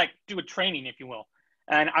just to do a training, if you will.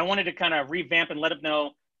 And I wanted to kind of revamp and let them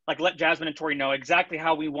know, let Jasmine and Tori know exactly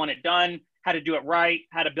how we want it done, how to do it right,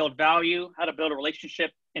 how to build value, how to build a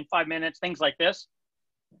relationship in 5 minutes, things like this.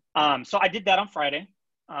 So I did that on Friday.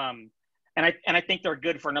 And I think they're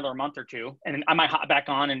good for another month or two. And I might hop back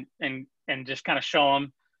on and just kind of show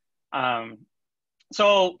them. But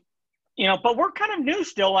we're kind of new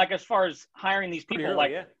still, as far as hiring these people.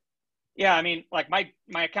 Early, yeah.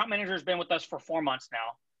 My account manager has been with us for 4 months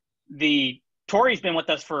now. Tori's been with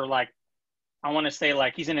us for I want to say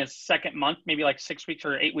he's in his 2nd month, maybe 6 weeks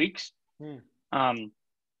or 8 weeks.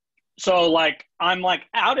 So I'm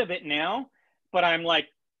out of it now, but I'm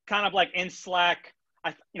kind of in Slack.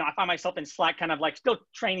 I find myself in Slack kind of still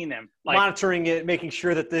training them. Monitoring it, making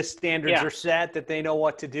sure that the standards are set, that they know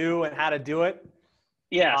what to do and how to do it.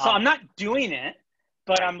 Yeah. So I'm not doing it,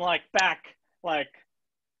 but I'm back, kind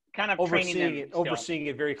of overseeing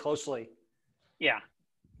it very closely. Yeah.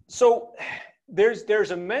 So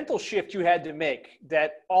there's a mental shift you had to make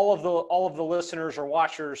that all of the listeners or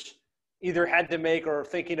watchers either had to make or are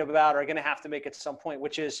thinking about or are going to have to make at some point,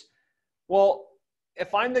 which is, well,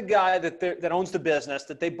 if I'm the guy that owns the business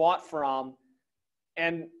that they bought from,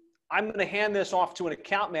 and I'm going to hand this off to an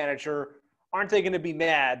account manager, aren't they going to be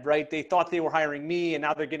mad, right? They thought they were hiring me and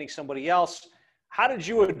now they're getting somebody else. How did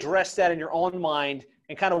you address that in your own mind,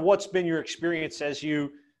 and kind of what's been your experience as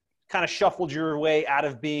you kind of shuffled your way out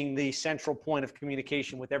of being the central point of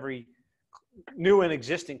communication with every new and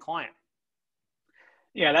existing client?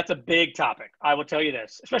 Yeah, that's a big topic. I will tell you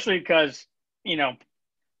this, especially because,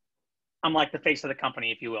 I'm like the face of the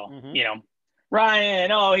company, if you will. Mm-hmm.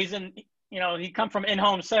 Ryan, he's in, he come from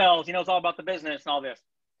in-home sales. He knows all about the business and all this.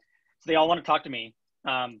 So they all want to talk to me.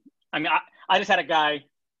 I just had a guy,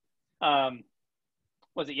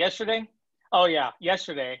 was it yesterday? Oh yeah,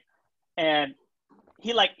 yesterday. And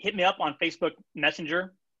he hit me up on Facebook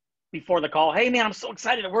Messenger before the call. Hey man, I'm so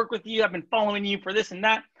excited to work with you. I've been following you for this and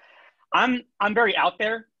that. I'm very out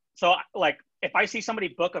there. So if I see somebody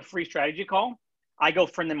book a free strategy call, I go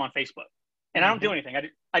friend them on Facebook, and I don't do anything.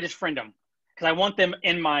 I just friend them because I want them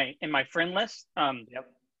in my friend list.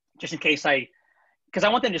 Just in case because I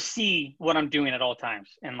want them to see what I'm doing at all times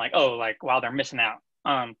and wow, they're missing out.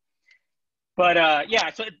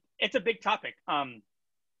 So it's a big topic.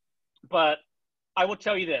 But I will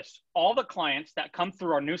tell you this, all the clients that come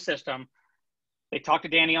through our new system, They talk to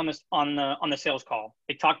Danny on this on the sales call.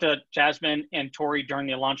 They talk to Jasmine and Tori during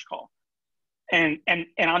the launch call, and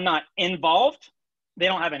I'm not involved. They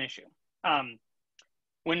don't have an issue.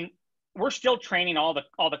 When we're still training all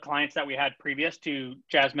the clients that we had previous to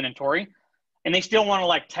Jasmine and Tori, and they still want to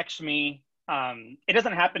like text me. It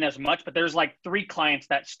doesn't happen as much, but there's like 3 clients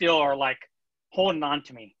that still are like holding on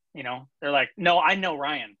to me. You know, they're like, no, I know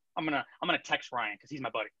Ryan. I'm gonna text Ryan because he's my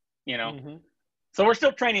buddy. You know, so we're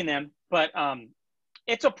still training them, but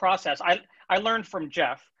it's a process. I learned from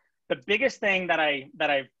Jeff. The biggest thing that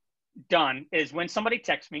I've done is when somebody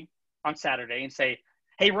texts me on Saturday and say,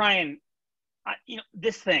 "Hey Ryan,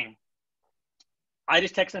 this thing," I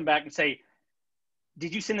just text them back and say,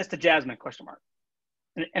 "Did you send this to Jasmine?" Question mark.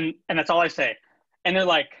 And that's all I say. And they're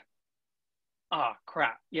like, "Oh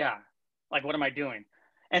crap, yeah. Like, what am I doing?"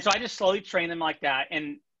 And so I just slowly train them like that.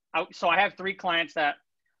 And so I have 3 clients that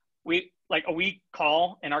we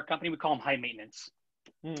call in our company. We call them high maintenance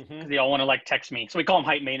because they all want to like text me. So we call them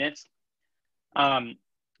high maintenance.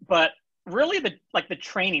 But really, the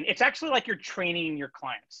training, it's actually like you're training your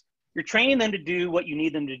clients. You're training them to do what you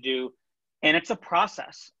need them to do, and it's a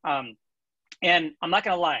process. And I'm not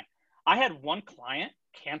gonna lie, I had one client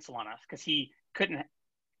cancel on us because he couldn't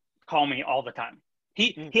call me all the time.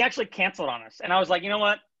 He actually canceled on us, and I was like, you know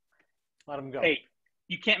what? Let him go. Hey,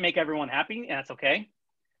 you can't make everyone happy, and that's okay.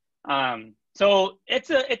 So it's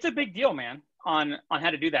a big deal, man, on how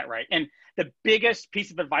to do that right. And the biggest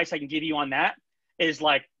piece of advice I can give you on that is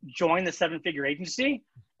like join the 7-figure agency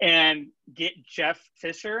and get Jeff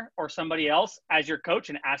Fisher or somebody else as your coach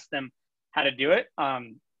and ask them how to do it.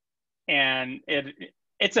 And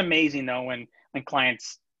it's amazing though when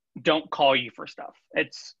clients don't call you for stuff.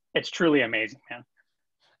 It's truly amazing, man.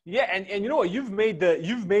 Yeah, and you know what? You've made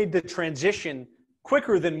the transition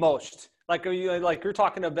quicker than most. Like you're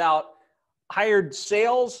talking about hired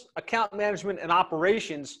sales, account management, and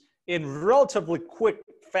operations in relatively quick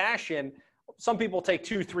fashion. Some people take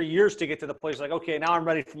 2-3 years to get to the place like, okay, now I'm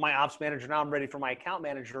ready for my ops manager. Now I'm ready for my account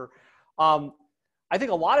manager. I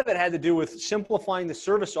think a lot of it had to do with simplifying the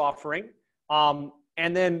service offering,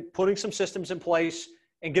 and then putting some systems in place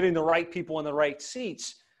and getting the right people in the right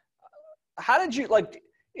seats. How did you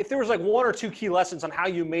if there was like 1 or 2 key lessons on how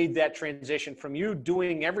you made that transition from you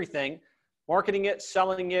doing everything, marketing it,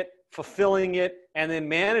 selling it, fulfilling it, and then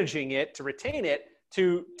managing it to retain it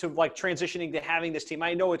to like transitioning to having this team?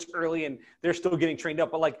 I know it's early and they're still getting trained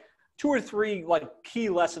up, but like 2 or 3 like key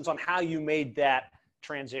lessons on how you made that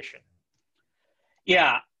transition.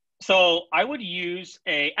 Yeah. So I would use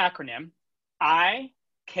a acronym, IKTA,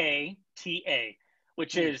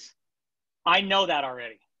 which is, I know that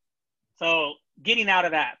already. So getting out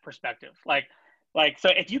of that perspective, so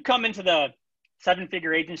if you come into the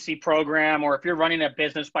 7-figure agency program, or if you're running a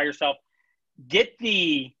business by yourself, get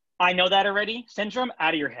the I know that already syndrome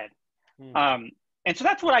out of your head. And so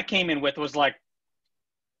that's what I came in with, was like,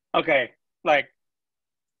 okay, like,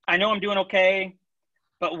 I know I'm doing okay,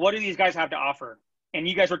 but what do these guys have to offer? And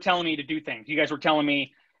you guys were telling me to do things. You guys were telling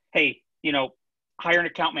me, hey, hire an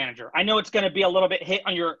account manager. I know it's going to be a little bit hit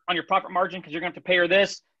on your profit margin because you're going to have to pay her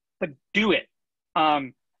this, but do it.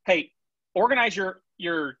 Hey, organize your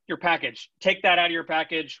package. Take that out of your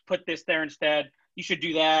package. Put this there instead. You should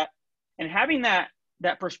do that. And having that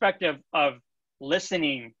perspective of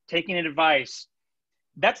listening, taking advice,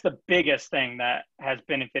 that's the biggest thing that has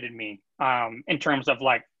benefited me in terms of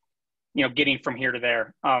like, getting from here to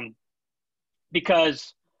there.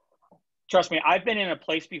 Because trust me, I've been in a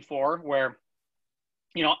place before where,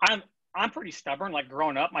 I'm pretty stubborn. Like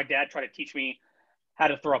growing up, my dad tried to teach me how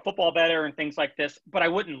to throw a football better and things like this, but I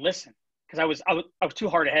wouldn't listen because I was too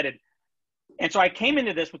hard-headed. And so I came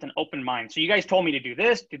into this with an open mind. So you guys told me to do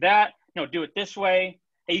this, do that, do it this way.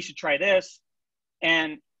 Hey, you should try this.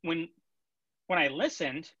 And when I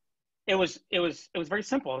listened, it was very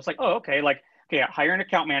simple. It was like, oh, okay, hire an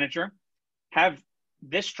account manager, have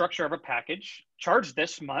this structure of a package, charge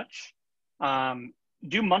this much,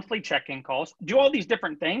 do monthly check-in calls, do all these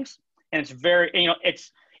different things. And it's very,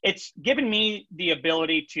 it's given me the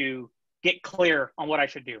ability to get clear on what I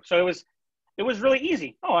should do. So it was really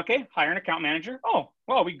easy. Oh, okay. Hire an account manager. Oh,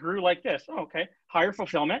 well, we grew like this. Oh, okay. Hire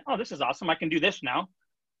fulfillment. Oh, this is awesome. I can do this now.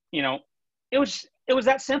 It was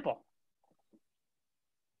that simple.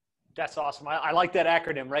 That's awesome. I like that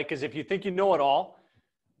acronym, right? Because if you think you know it all,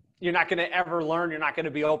 you're not going to ever learn. You're not going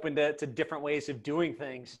to be open to different ways of doing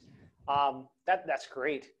things. That's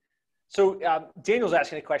great. So Daniel's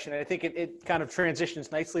asking a question, and I think it kind of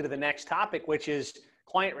transitions nicely to the next topic, which is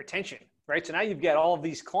client retention, right? So now you've got all of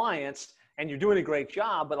these clients and you're doing a great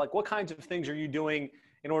job, but like what kinds of things are you doing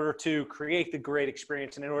in order to create the great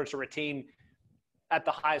experience and in order to retain at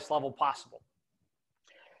the highest level possible?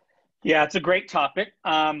 Yeah, it's a great topic.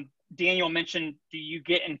 Daniel mentioned, do you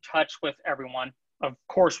get in touch with everyone? Of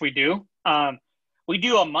course we do. We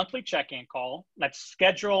do a monthly check-in call that's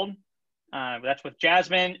scheduled. That's with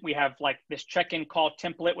Jasmine. We have like this check-in call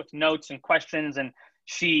template with notes and questions, and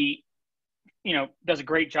she, does a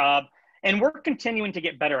great job. And we're continuing to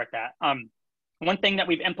get better at that. One thing that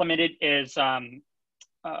we've implemented is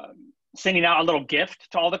sending out a little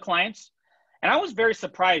gift to all the clients. And I was very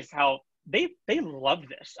surprised how they love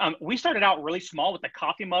this. We started out really small with the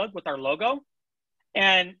coffee mug with our logo,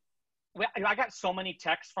 and I got so many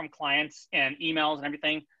texts from clients and emails and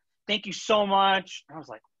everything. Thank you so much. And I was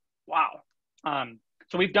like, wow.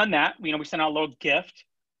 So we've done that. We sent out a little gift.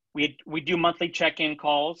 We do monthly check-in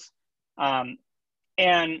calls, and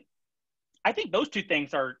I think those two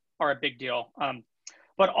things are a big deal.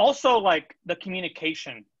 But also like the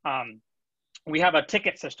communication. We have a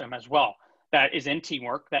ticket system as well that is in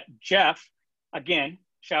Teamwork that Jeff, again,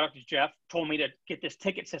 shout out to Jeff, told me to get this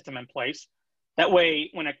ticket system in place. That way,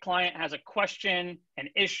 when a client has a question, an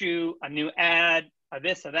issue, a new ad, a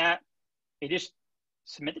this or that, they just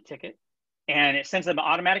submit the ticket and it sends them an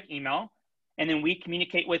automatic email. And then we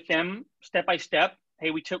communicate with them step by step.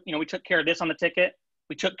 Hey, we took care of this on the ticket.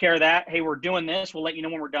 We took care of that. Hey, we're doing this. We'll let you know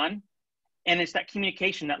when we're done. And it's that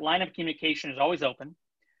communication, that line of communication is always open.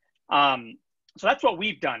 So that's what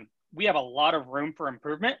we've done. We have a lot of room for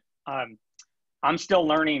improvement. I'm still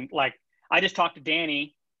learning. Like, I just talked to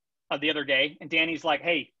Danny the other day, and Danny's like,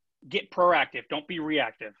 hey, get proactive. Don't be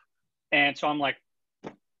reactive. And so I'm like,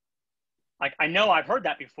 I know I've heard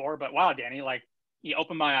that before, but wow, Danny, like, you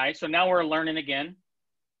opened my eyes. So now we're learning again.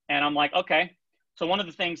 And I'm like, okay. So one of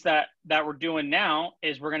the things that we're doing now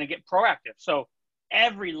is we're going to get proactive. So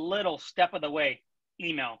every little step of the way,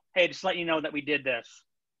 email, hey, just let you know that we did this.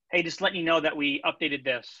 Hey, just letting you know that we updated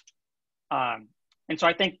this. And so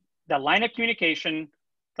I think the line of communication,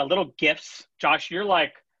 the little gifts, Josh, you're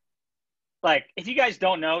like, if you guys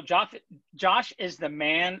don't know, Josh is the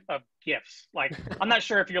man of gifts. Like, I'm not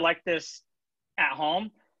sure if you're like this at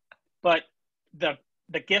home, but the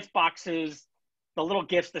gift boxes, the little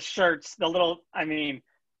gifts, the shirts,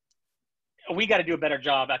 we got to do a better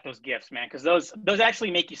job at those gifts, man, because those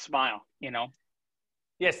actually make you smile,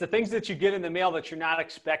 Yes, the things that you get in the mail that you're not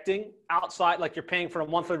expecting outside, like you're paying for a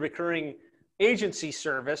monthly recurring agency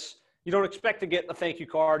service, you don't expect to get a thank you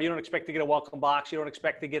card. You don't expect to get a welcome box. You don't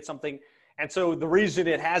expect to get something. And so the reason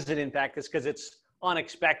it has an impact is because it's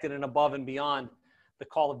unexpected and above and beyond the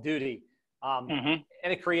call of duty. And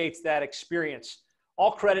it creates that experience.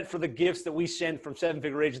 All credit for the gifts that we send from Seven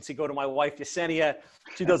Figure Agency go to my wife, Yesenia.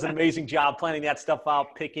 She does an amazing job planning that stuff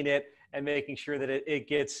out, picking it, and making sure that it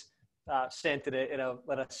gets sent in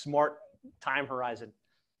a smart time horizon.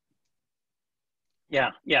 Yeah.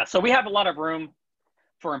 So we have a lot of room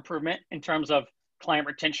for improvement in terms of client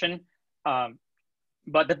retention.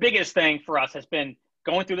 But the biggest thing for us has been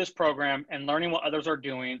going through this program and learning what others are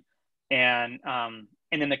doing, and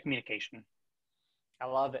then the communication. I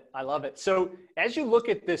love it. So as you look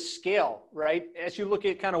at this scale, right, as you look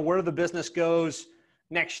at kind of where the business goes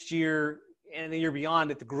next year and the year beyond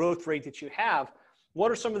at the growth rate that you have, what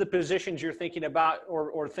are some of the positions you're thinking about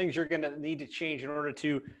or things you're going to need to change in order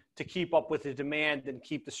to keep up with the demand and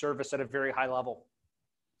keep the service at a very high level?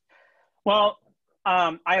 Well,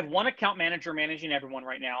 I have one account manager managing everyone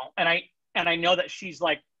right now. And I know that she's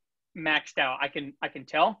like maxed out. I can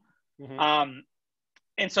tell. Mm-hmm.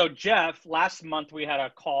 And so Jeff, last month we had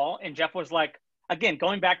a call, and Jeff was like, again,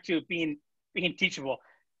 going back to being teachable.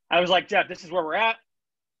 I was like, Jeff, this is where we're at.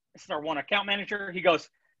 This is our one account manager. He goes,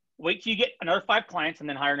 wait till you get another 5 clients and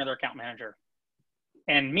then hire another account manager.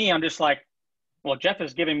 And me, I'm just like, well, Jeff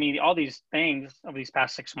has given me all these things over these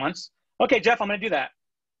past 6 months. Okay, Jeff, I'm going to do that.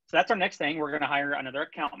 So that's our next thing. We're going to hire another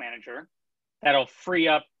account manager that'll free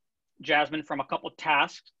up Jasmine from a couple of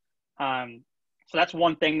tasks. So that's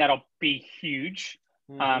one thing that'll be huge.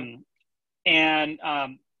 Mm-hmm. And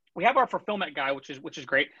we have our fulfillment guy, which is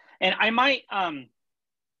great. And I might,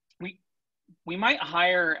 we might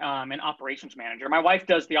hire an operations manager. My wife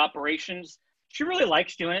does the operations. She really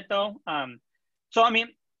likes doing it though. So, I mean,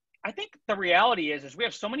 I think the reality is we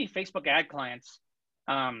have so many Facebook ad clients,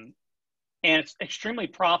 and it's extremely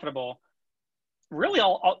profitable. Really,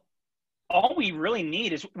 all we really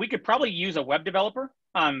need is we could probably use a web developer.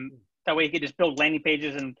 That way you could just build landing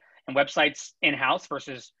pages and websites in-house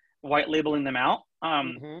versus white labeling them out.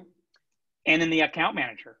 Mm-hmm. And then the account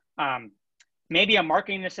manager, maybe a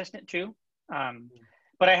marketing assistant too.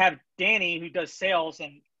 But I have Danny who does sales,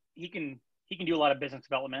 and he can do a lot of business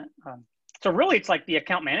development. So really it's like the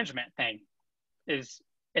account management thing is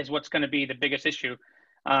what's going to be the biggest issue.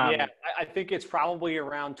 Yeah, I think it's probably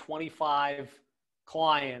around 25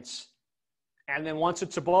 clients And then once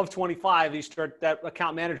it's above 25, that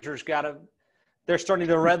account manager's they're starting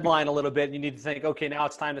to redline a little bit. And you need to think, okay, now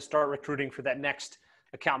it's time to start recruiting for that next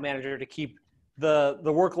account manager to keep the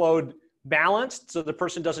workload balanced so the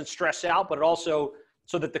person doesn't stress out, but also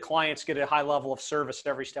so that the clients get a high level of service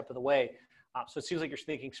every step of the way. So it seems like you're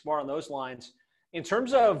thinking smart on those lines. In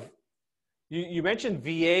terms of, you mentioned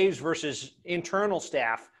VAs versus internal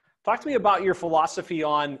staff. Talk to me about your philosophy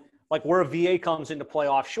on like where a VA comes into play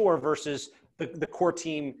offshore versus the core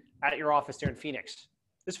team at your office there in Phoenix.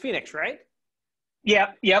 It's Phoenix, right?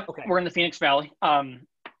 Yep. Okay. We're in the Phoenix Valley.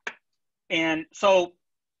 And so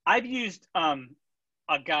I've used a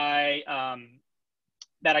guy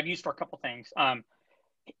that I've used for a couple things.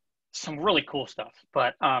 Some really cool stuff,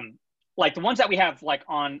 but like the ones that we have like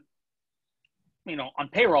on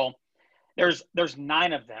payroll, there's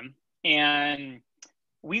 9 of them, and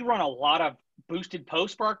we run a lot of boosted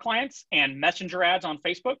posts for our clients and messenger ads on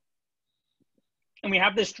Facebook. And we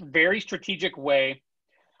have this very strategic way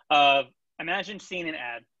of, imagine seeing an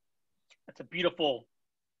ad. It's a beautiful,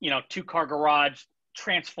 2-car garage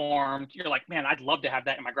transformed. You're like, man, I'd love to have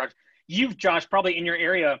that in my garage. Josh, probably in your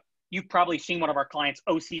area, you've probably seen one of our clients,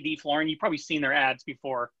 OCD Flooring. You've probably seen their ads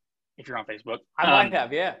before if you're on Facebook. I might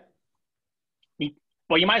have, yeah.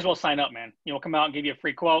 Well, you might as well sign up, man. We'll come out and give you a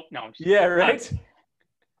free quote. No. Yeah, right.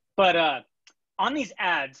 But on these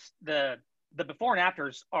ads, the before and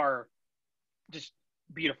afters are just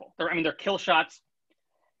beautiful. They're kill shots.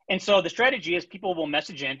 And so the strategy is people will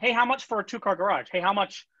message in, hey, how much for a 2-car garage? Hey, how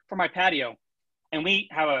much for my patio? And we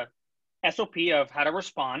have a SOP of how to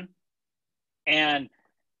respond. And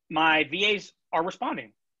my VAs are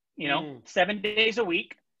responding, 7 days a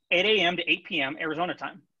week, 8 a.m. to 8 p.m. Arizona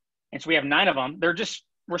time. And so we have 9 of them. They're just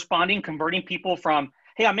responding, converting people from,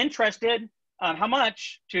 hey, I'm interested. How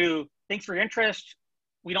much? To thanks for your interest.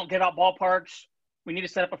 We don't give out ballparks. We need to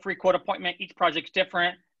set up a free quote appointment. Each project's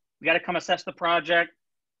different. We got to come assess the project.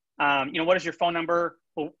 What is your phone number?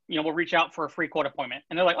 We'll reach out for a free quote appointment.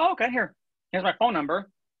 And they're like, oh, okay, here's my phone number.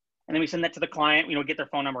 And then we send that to the client, get their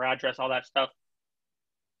phone number, address, all that stuff.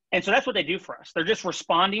 And so that's what they do for us. They're just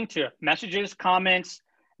responding to messages, comments.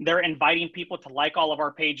 They're inviting people to like all of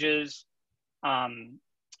our pages. And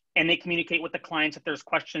they communicate with the clients if there's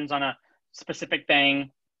questions on a specific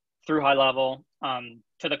thing through High Level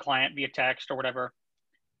to the client via text or whatever.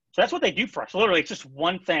 So that's what they do for us. Literally, it's just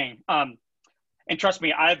one thing. And trust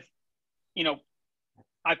me, I've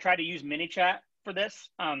tried to use ManyChat for this.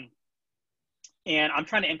 And I'm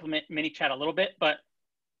trying to implement ManyChat a little bit, but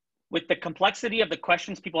with the complexity of the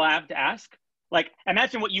questions people have to ask, like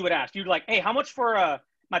imagine what you would ask. You'd like, hey, how much for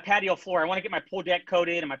my patio floor? I want to get my pool deck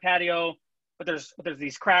coated and my patio, but there's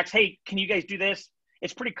these cracks. Hey, can you guys do this?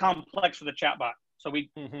 It's pretty complex for the chatbot. So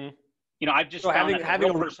I've just having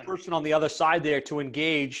a person on the other side there to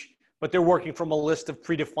engage, but they're working from a list of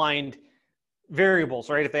predefined variables,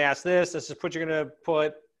 right? If they ask this is what you're going to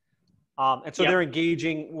put. And so they're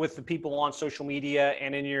engaging with the people on social media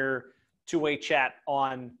and in your two-way chat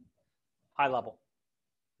on High Level.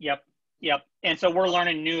 Yep. And so we're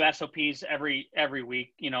learning new SOPs every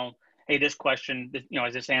week, hey, this question,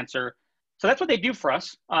 is this answer? So that's what they do for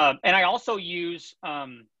us. And I also use,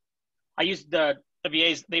 the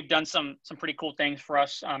VAs. They've done some pretty cool things for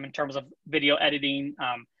us in terms of video editing,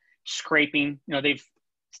 scraping. They've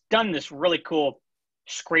done this really cool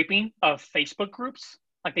scraping of Facebook groups.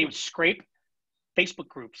 Like they would scrape Facebook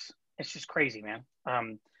groups. It's just crazy,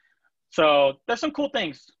 man. So there's some cool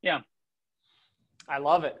things. Yeah. I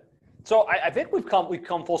love it. So I think we've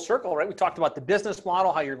come full circle, right? We talked about the business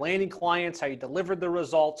model, how you're landing clients, how you delivered the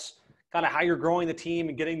results, kind of how you're growing the team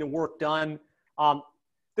and getting the work done.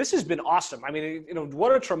 This has been awesome. I mean,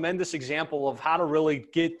 what a tremendous example of how to really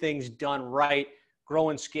get things done right, grow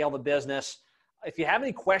and scale the business. If you have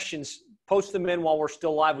any questions, post them in while we're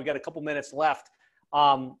still live. We got a couple minutes left.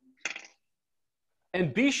 And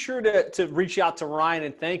be sure to reach out to Ryan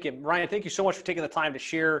and thank him. Ryan, thank you so much for taking the time to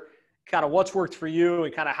share kind of what's worked for you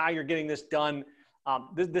and kind of how you're getting this done.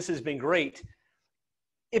 This has been great.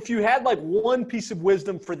 If you had like one piece of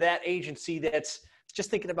wisdom for that agency that's just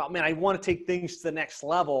thinking about, man, I want to take things to the next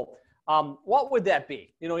level, what would that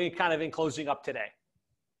be? In closing up today.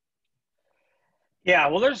 Yeah,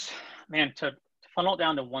 well, to funnel it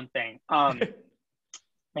down to one thing,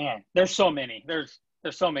 man, there's so many. There's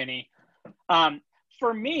so many.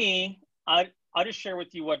 For me, I'll just share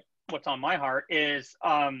with you what's on my heart is,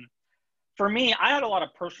 for me, I had a lot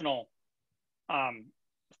of personal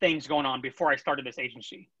things going on before I started this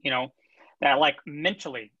agency, that like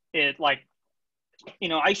mentally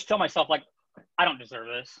I used to tell myself like, I don't deserve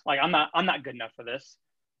this. Like, I'm not good enough for this.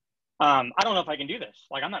 I don't know if I can do this.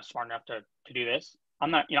 Like, I'm not smart enough to do this. I'm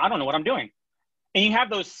not, I don't know what I'm doing. and you have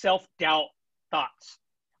those self-doubt thoughts,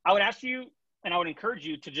 I would ask you and I would encourage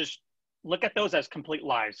you to just look at those as complete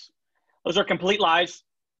lies. Those are complete lies.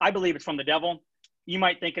 I believe it's from the devil. You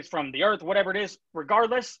might think it's from the earth, whatever it is.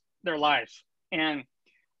 Regardless, they're lies. And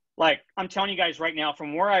like I'm telling you guys right now,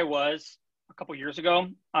 from where I was a couple years ago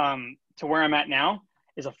to where I'm at now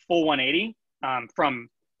is a full 180.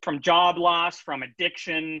 From job loss, from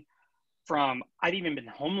addiction, from I'd even been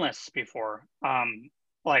homeless before.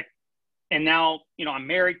 And now, you know, I'm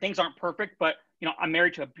married. Things aren't perfect, but you know, I'm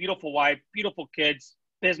married to a beautiful wife, beautiful kids,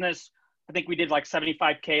 business. I think we did like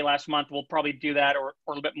 75K last month. We'll probably do that or a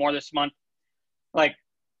little bit more this month. Like,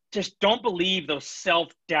 just don't believe those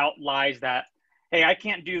self-doubt lies that, hey, I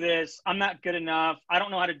can't do this. I'm not good enough. I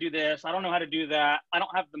don't know how to do this. I don't know how to do that. I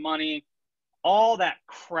don't have the money. All that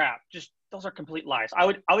crap. Just those are complete lies. I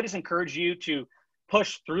would just encourage you to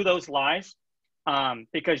push through those lies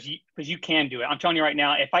because you can do it. I'm telling you right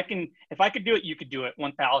now, if I could do it, you could do it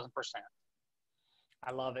 1,000%.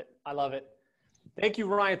 I love it. I love it. Thank you,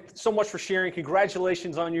 Ryan, so much for sharing.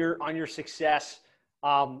 Congratulations on your success.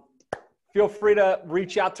 Feel free to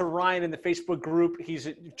reach out to Ryan in the Facebook group. He's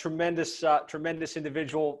a tremendous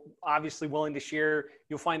individual, obviously willing to share.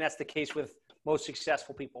 You'll find that's the case with most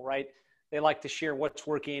successful people, right? They like to share what's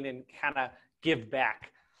working and kind of give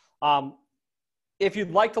back. If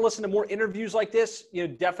you'd like to listen to more interviews like this, you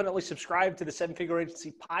know, definitely subscribe to the Seven Figure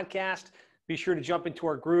Agency podcast. Be sure to jump into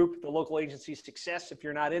our group, the Local Agency Success, if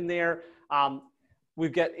you're not in there.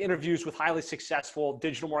 We've got interviews with highly successful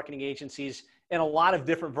digital marketing agencies in a lot of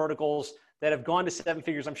different verticals that have gone to seven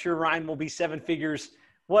figures. I'm sure Ryan will be seven figures.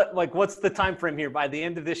 What's the time frame here? By the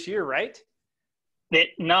end of this year, right?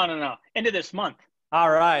 No. End of this month.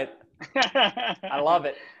 All right. I love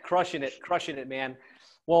it. Crushing it, man.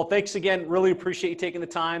 Well, thanks again. Really appreciate you taking the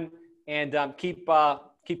time, and keep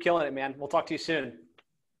killing it, man. We'll talk to you soon.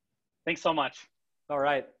 Thanks so much. All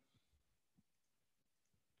right.